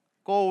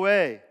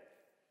away.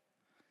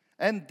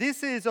 And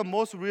this is the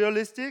most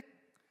realistic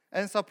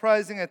and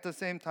surprising at the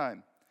same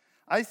time.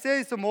 I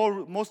say it's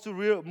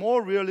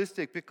more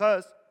realistic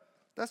because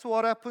that's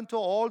what happened to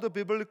all the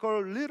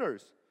biblical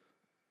leaders.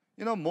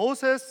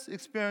 Moses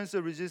experienced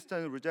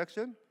resistance and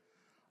rejection.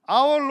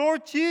 Our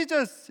Lord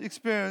Jesus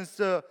experienced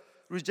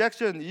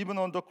rejection even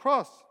on the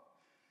cross.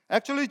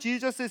 Actually,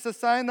 Jesus is a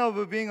sign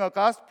of being a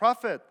God's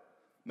prophet.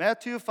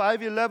 Matthew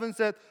 5:11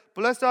 said,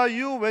 "Blessed are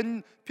you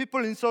when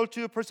people insult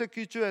you,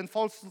 persecute you, and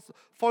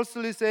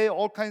falsely say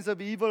all kinds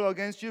of evil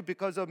against you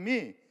because of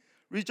me.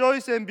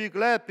 Rejoice and be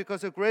glad,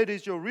 because great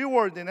is your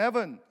reward in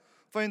heaven.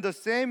 For in the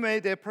same way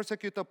they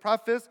persecute the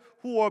prophets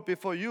who were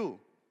before you."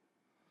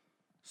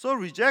 So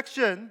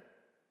rejection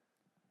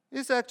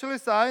is actually a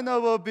sign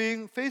of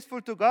being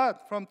faithful to God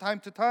from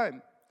time to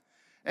time.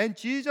 And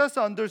Jesus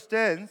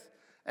understands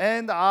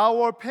and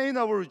our pain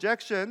of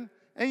rejection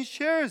and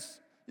shares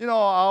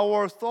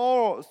our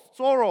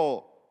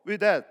sorrow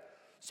with that.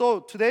 So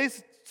today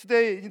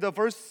in the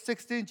verse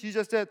 16,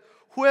 Jesus said,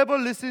 "Whoever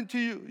listen to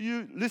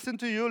you, listen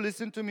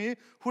to me.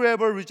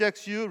 Whoever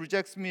rejects you,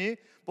 rejects me.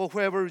 But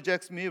whoever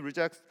rejects me,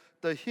 rejects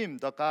him,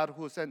 the God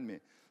who sent me."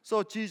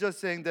 So Jesus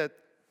saying that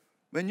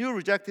when you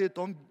reject it,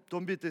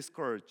 don't be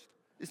discouraged.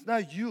 It's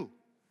not you,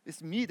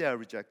 it's me they are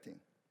rejecting.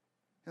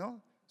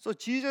 So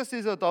Jesus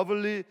is a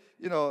doubly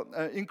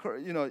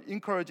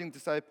encouraging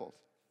disciples.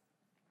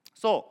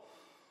 So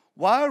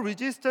while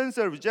resistance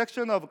and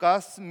rejection of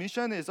God's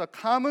mission is a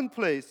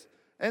commonplace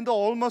and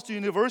almost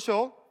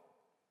universal,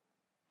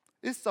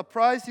 it's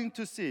surprising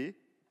to see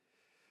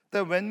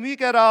that when we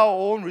get our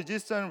own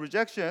resistance and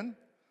rejection,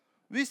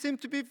 we seem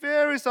to be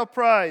very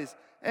surprised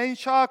and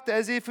shocked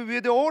as if we're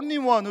the only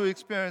one who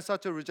experienced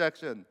such a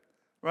rejection,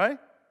 right?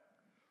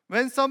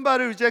 When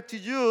somebody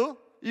rejected you,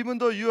 even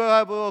though you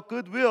have a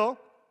good will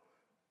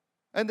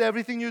and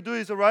everything you do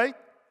is right,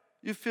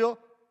 you feel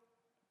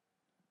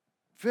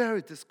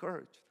very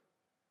discouraged.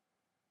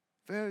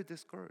 Very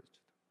discouraged.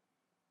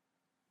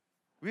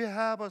 We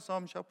have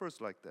some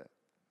shepherds like that.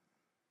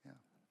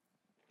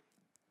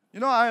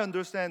 Yeah. I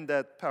understand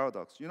that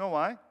paradox. You know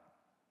why?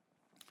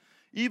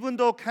 Even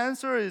though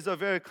cancer is a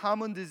very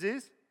common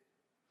disease,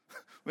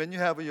 when you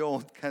have your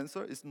own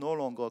cancer, it's no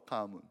longer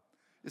common.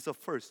 It's a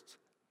first.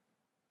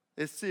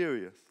 It's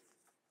serious.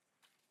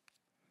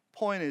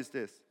 Point is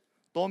this: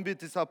 don't be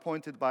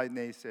disappointed by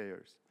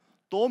naysayers.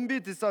 Don't be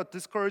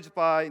discouraged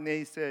by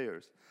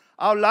naysayers.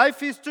 Our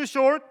life is too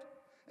short,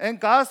 and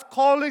God's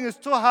calling is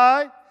too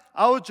high.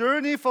 Our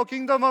journey for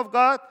kingdom of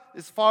God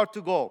is far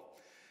to go.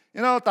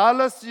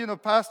 Dallas,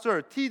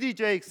 pastor T.D.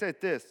 Jakes said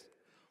this: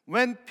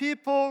 when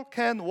people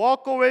can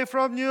walk away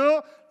from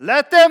you,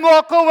 let them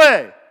walk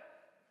away,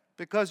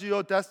 because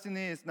your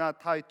destiny is not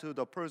tied to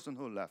the person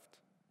who left.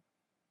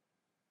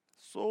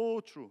 So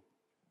true.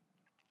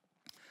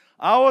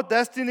 Our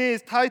destiny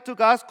is tied to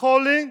God's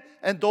calling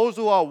and those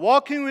who are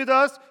walking with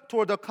us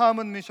toward the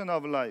common mission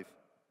of life.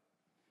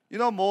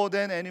 More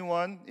than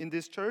anyone in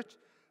this church,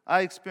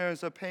 I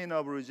experience a pain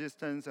of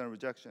resistance and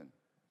rejection.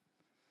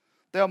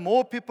 There are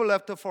more people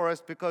left the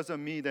forest because of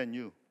me than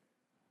you.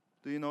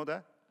 Do you know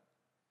that?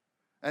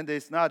 And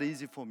it's not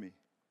easy for me.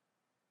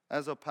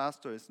 As a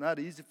pastor, it's not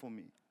easy for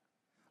me.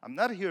 I'm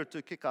not here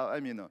to kick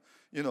out,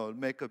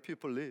 make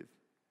people leave.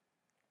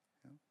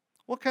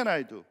 What can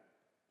I do?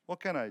 What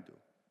can I do?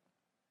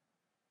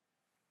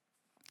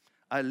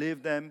 I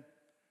leave them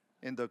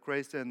in the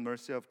grace and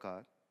mercy of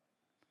God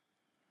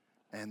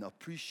and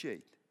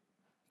appreciate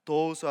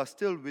those who are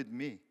still with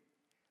me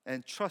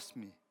and trust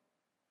me.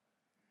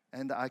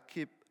 And I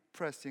keep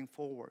pressing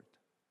forward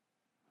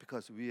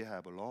because we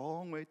have a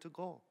long way to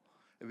go.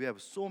 We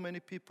have so many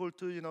people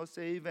to,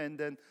 save and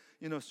then,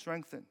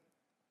 strengthen.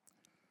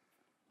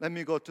 Let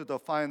me go to the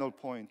final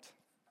point.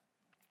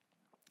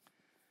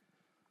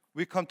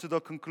 We come to the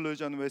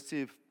conclusion we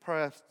see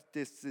perhaps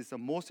this is the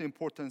most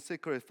important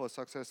secret for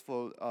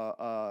successful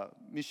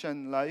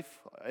mission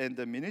life and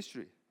the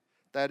ministry.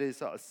 That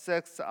is,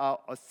 assess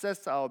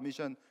our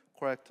mission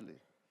correctly.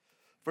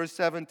 Verse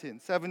 17,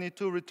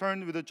 72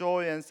 returned with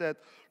joy and said,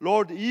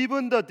 "Lord,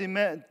 even the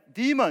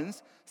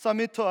demons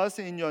submit to us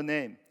in your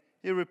name."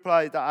 He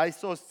replied, "I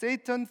saw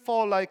Satan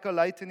fall like a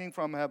lightning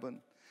from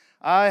heaven.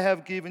 I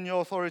have given you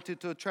authority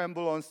to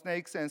trample on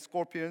snakes and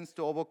scorpions,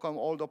 to overcome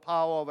all the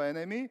power of the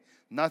enemy.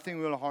 Nothing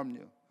will harm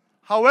you.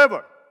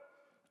 However,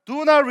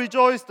 do not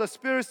rejoice the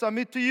spirits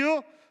submit to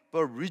you,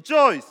 but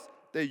rejoice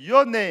that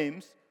your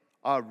names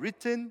are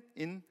written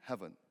in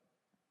heaven."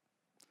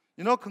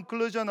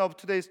 Conclusion of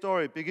today's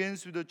story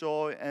begins with the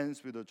joy,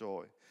 ends with the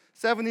joy.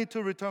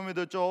 72 returned with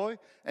the joy,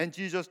 and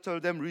Jesus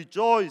told them,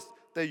 "Rejoice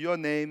that your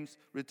names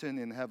written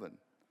in heaven."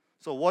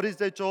 So what is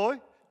the joy?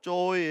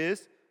 Joy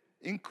is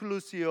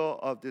inclusio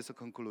of this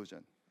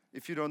conclusion.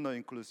 If you don't know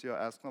inclusio,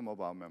 ask some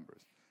of our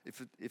members.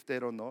 If they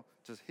don't know,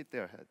 just hit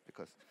their head,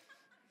 because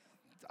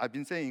I've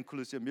been saying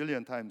inclusio a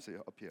million times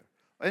up here.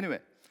 Anyway,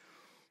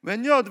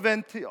 when you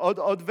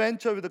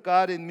adventure with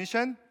God in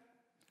mission,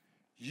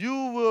 you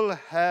will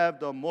have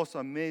the most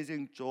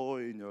amazing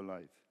joy in your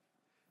life.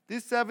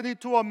 These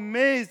 72 are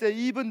amazed that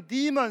even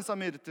demons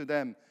submit to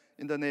them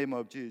in the name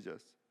of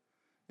Jesus.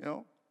 You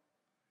know,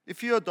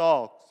 if your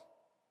dogs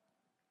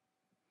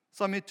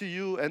submit to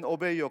you and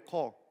obey your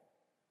call,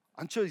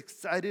 aren't you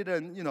excited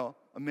and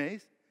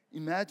amazed?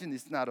 Imagine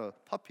it's not a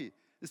puppy;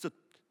 it's the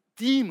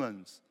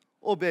demons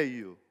obey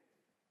you.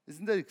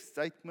 Isn't that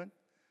excitement?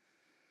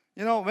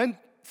 When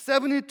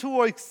 72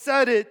 are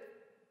excited,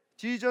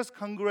 Jesus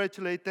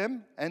congratulates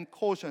them and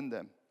cautioned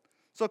them.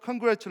 So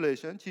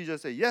congratulations,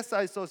 Jesus said, yes,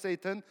 I saw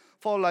Satan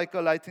fall like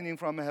a lightning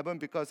from heaven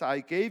because I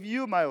gave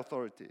you my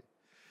authority.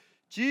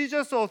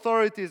 Jesus'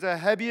 authority is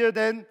heavier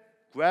than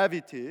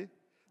gravity,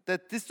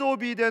 that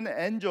disobedient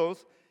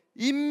angels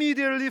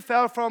immediately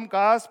fell from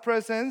God's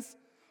presence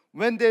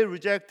when they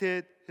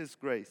rejected His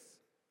grace.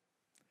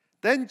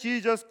 Then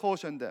Jesus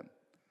cautioned them,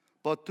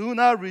 but do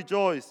not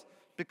rejoice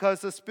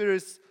because the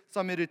spirits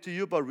submitted to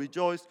you, but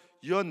rejoice,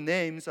 your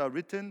names are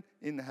written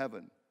in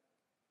heaven.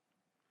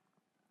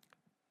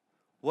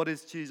 What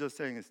is Jesus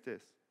saying is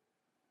this: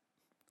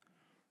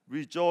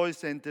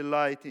 rejoice and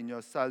delight in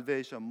your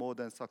salvation more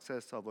than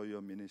success of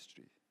your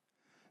ministry.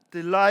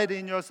 Delight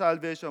in your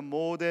salvation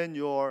more than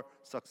your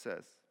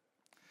success.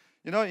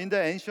 In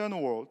the ancient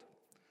world,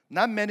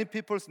 not many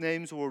people's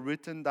names were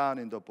written down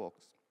in the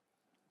books.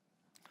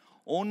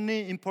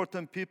 Only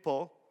important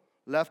people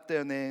left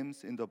their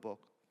names in the book.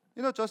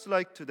 Just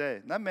like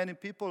today, not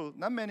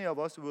many of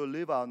us will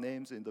leave our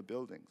names in the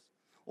buildings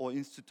or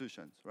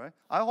institutions, right?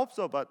 I hope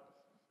so, but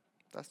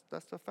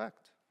that's the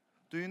fact.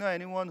 Do you know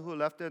anyone who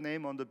left their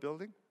name on the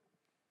building?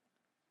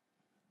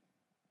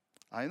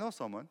 I know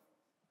someone.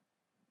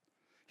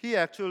 He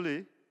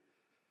actually,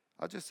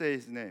 I'll just say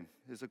his name.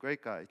 He's a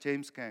great guy,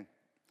 James Kang.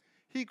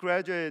 He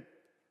graduated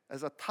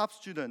as a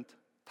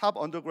top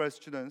undergrad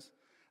student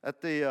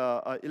at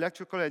the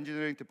electrical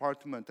engineering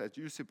department at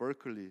UC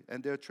Berkeley.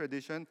 And their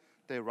tradition,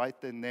 they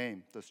write their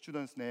name, the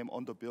student's name,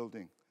 on the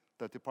building,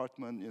 the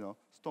department,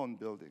 stone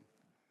building.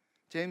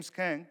 James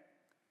Kang,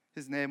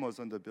 his name was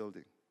on the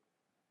building.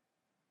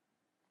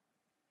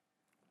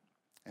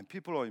 And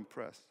people are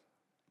impressed.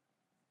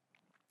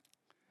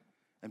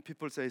 And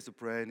people say his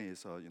brain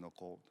is,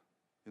 gold.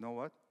 You know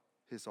what?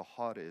 His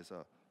heart is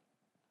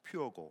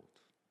pure gold.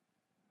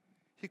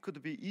 He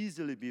could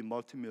easily be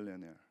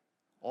multimillionaire.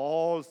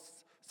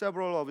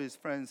 Several of his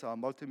friends are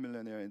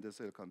multimillionaire in the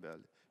Silicon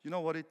Valley. You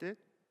know what he did?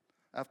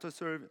 After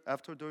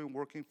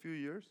working a few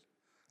years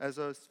as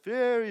a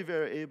very,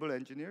 very able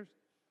engineer,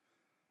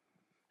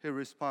 he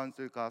responded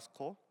to God's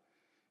call.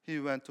 He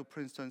went to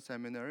Princeton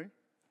Seminary.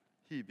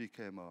 He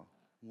became a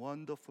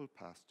wonderful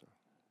pastor.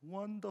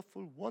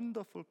 Wonderful,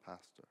 wonderful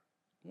pastor.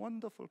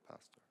 Wonderful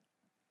pastor.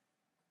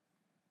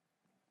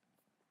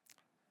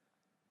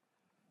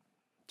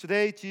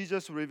 Today,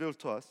 Jesus revealed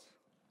to us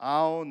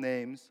our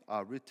names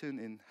are written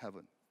in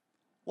heaven.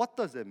 What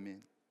does that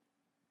mean?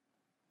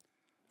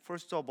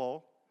 First of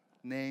all,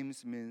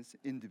 names means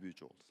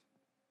individuals.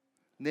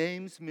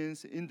 Names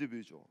means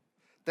individual.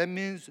 That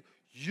means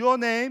your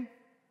name,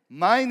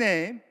 my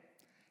name,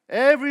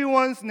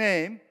 everyone's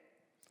name,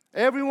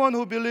 everyone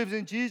who believes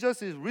in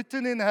Jesus is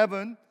written in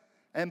heaven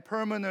and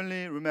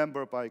permanently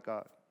remembered by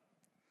God.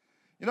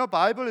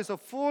 Bible is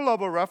full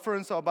of a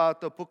reference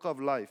about the book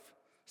of life,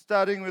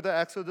 starting with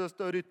Exodus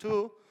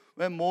 32,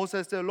 when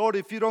Moses said, Lord,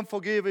 if you don't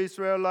forgive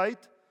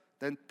Israelite,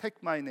 then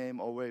take my name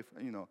away,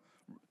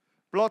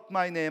 blot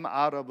my name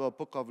out of a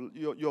book of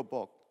your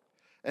book.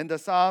 And the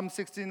Psalm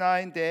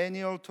 69,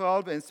 Daniel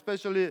 12, and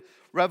especially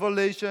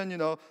Revelation,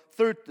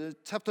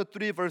 chapter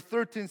 3, verse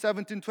 13,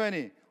 17,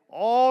 20,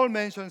 all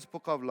mentions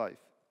book of life.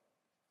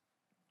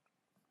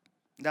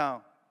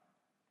 Now,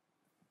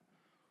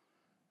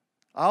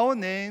 our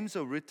names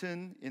are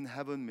written in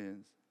heaven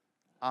means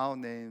our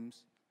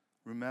names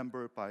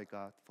remembered by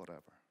God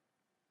forever.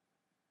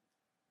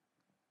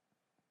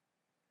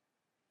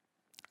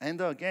 And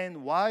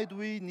again, why do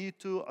we need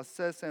to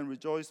assess and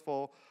rejoice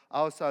for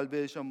our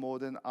salvation more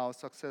than our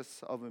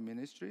success of a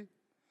ministry?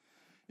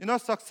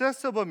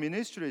 Success of a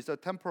ministry is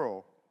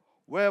temporal,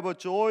 whereas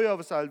joy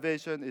of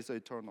salvation is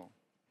eternal.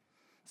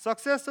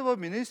 Success of a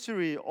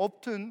ministry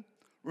often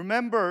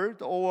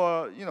remembered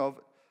or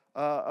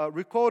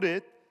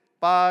recorded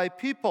by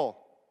people,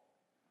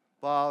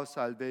 but our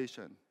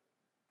salvation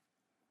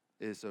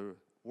is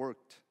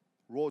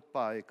wrote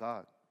by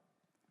God.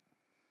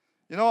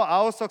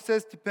 Our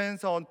success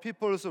depends on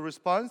people's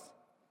response.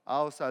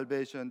 Our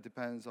salvation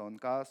depends on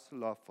God's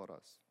love for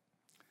us.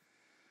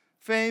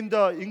 Famed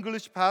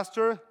English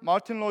pastor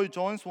Martin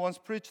Lloyd-Jones once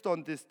preached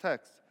on this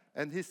text,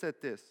 and he said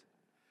this: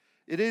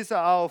 It is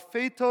our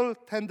fatal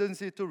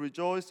tendency to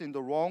rejoice in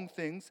the wrong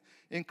things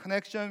in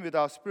connection with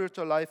our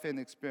spiritual life and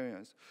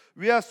experience.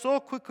 We are so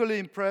quickly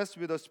impressed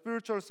with the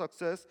spiritual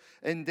success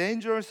and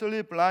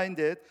dangerously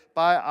blinded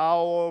by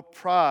our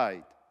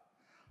pride.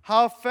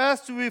 How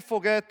fast we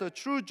forget the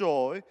true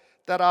joy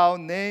that our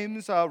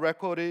names are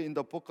recorded in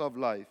the book of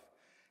life.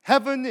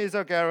 Heaven is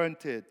a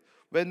guaranteed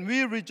when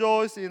we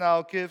rejoice in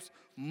our gifts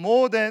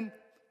more than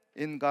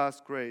in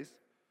God's grace.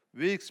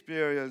 We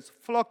experience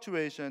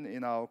fluctuation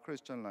in our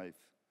Christian life.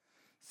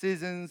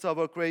 Seasons of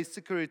a great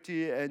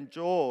security and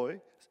joy,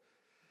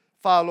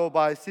 followed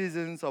by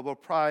seasons of a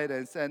pride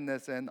and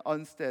sadness and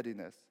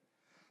unsteadiness.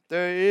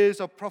 There is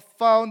a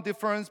profound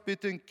difference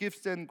between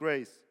gifts and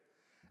grace,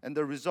 and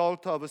the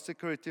result of a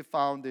security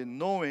found in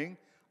knowing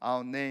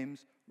our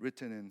names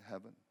written in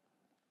heaven.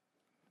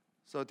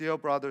 So, dear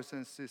brothers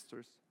and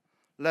sisters,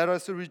 let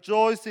us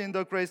rejoice in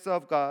the grace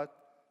of God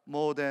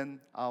more than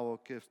our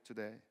gifts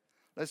today.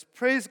 Let's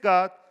praise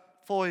God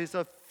for His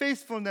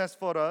faithfulness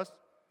for us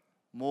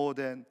more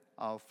than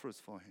our fruits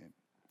for Him.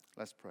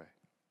 Let's pray.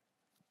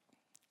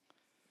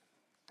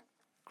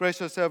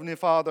 Gracious Heavenly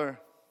Father,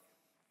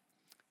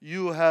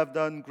 You have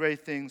done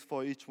great things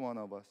for each one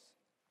of us.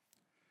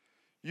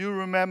 You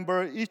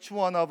remember each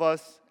one of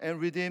us and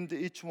redeemed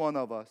each one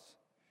of us.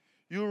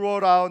 You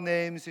wrote our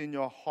names in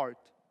Your heart.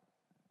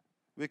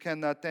 We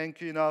cannot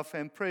thank You enough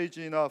and praise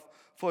You enough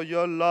for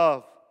Your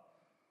love,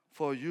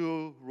 for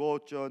You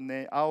wrote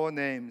our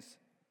names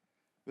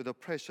with the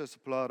precious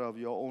blood of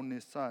Your only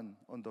Son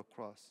on the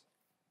cross.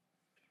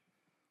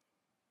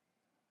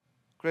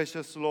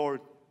 Gracious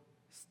Lord,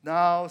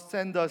 now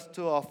send us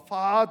to a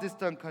far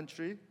distant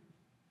country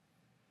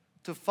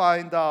to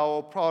find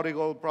our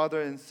prodigal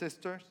brothers and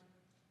sisters,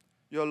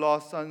 Your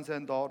lost sons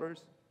and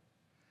daughters.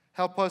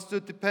 Help us to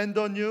depend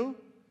on You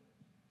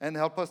and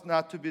help us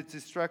not to be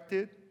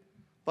distracted,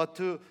 but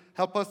to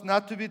help us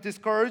not to be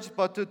discouraged,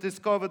 but to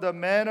discover the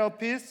manner of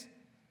peace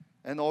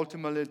and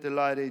ultimately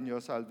delight in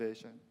Your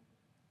salvation.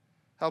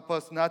 Help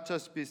us not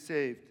just be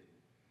saved,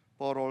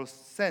 but also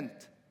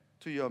sent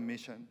to Your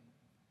mission.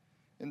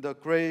 In the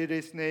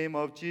greatest name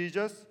of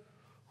Jesus,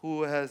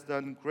 who has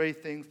done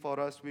great things for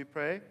us, we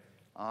pray.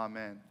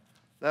 Amen.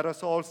 Let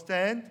us all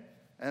stand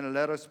and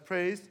let us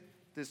praise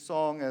this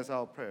song as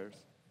our prayers.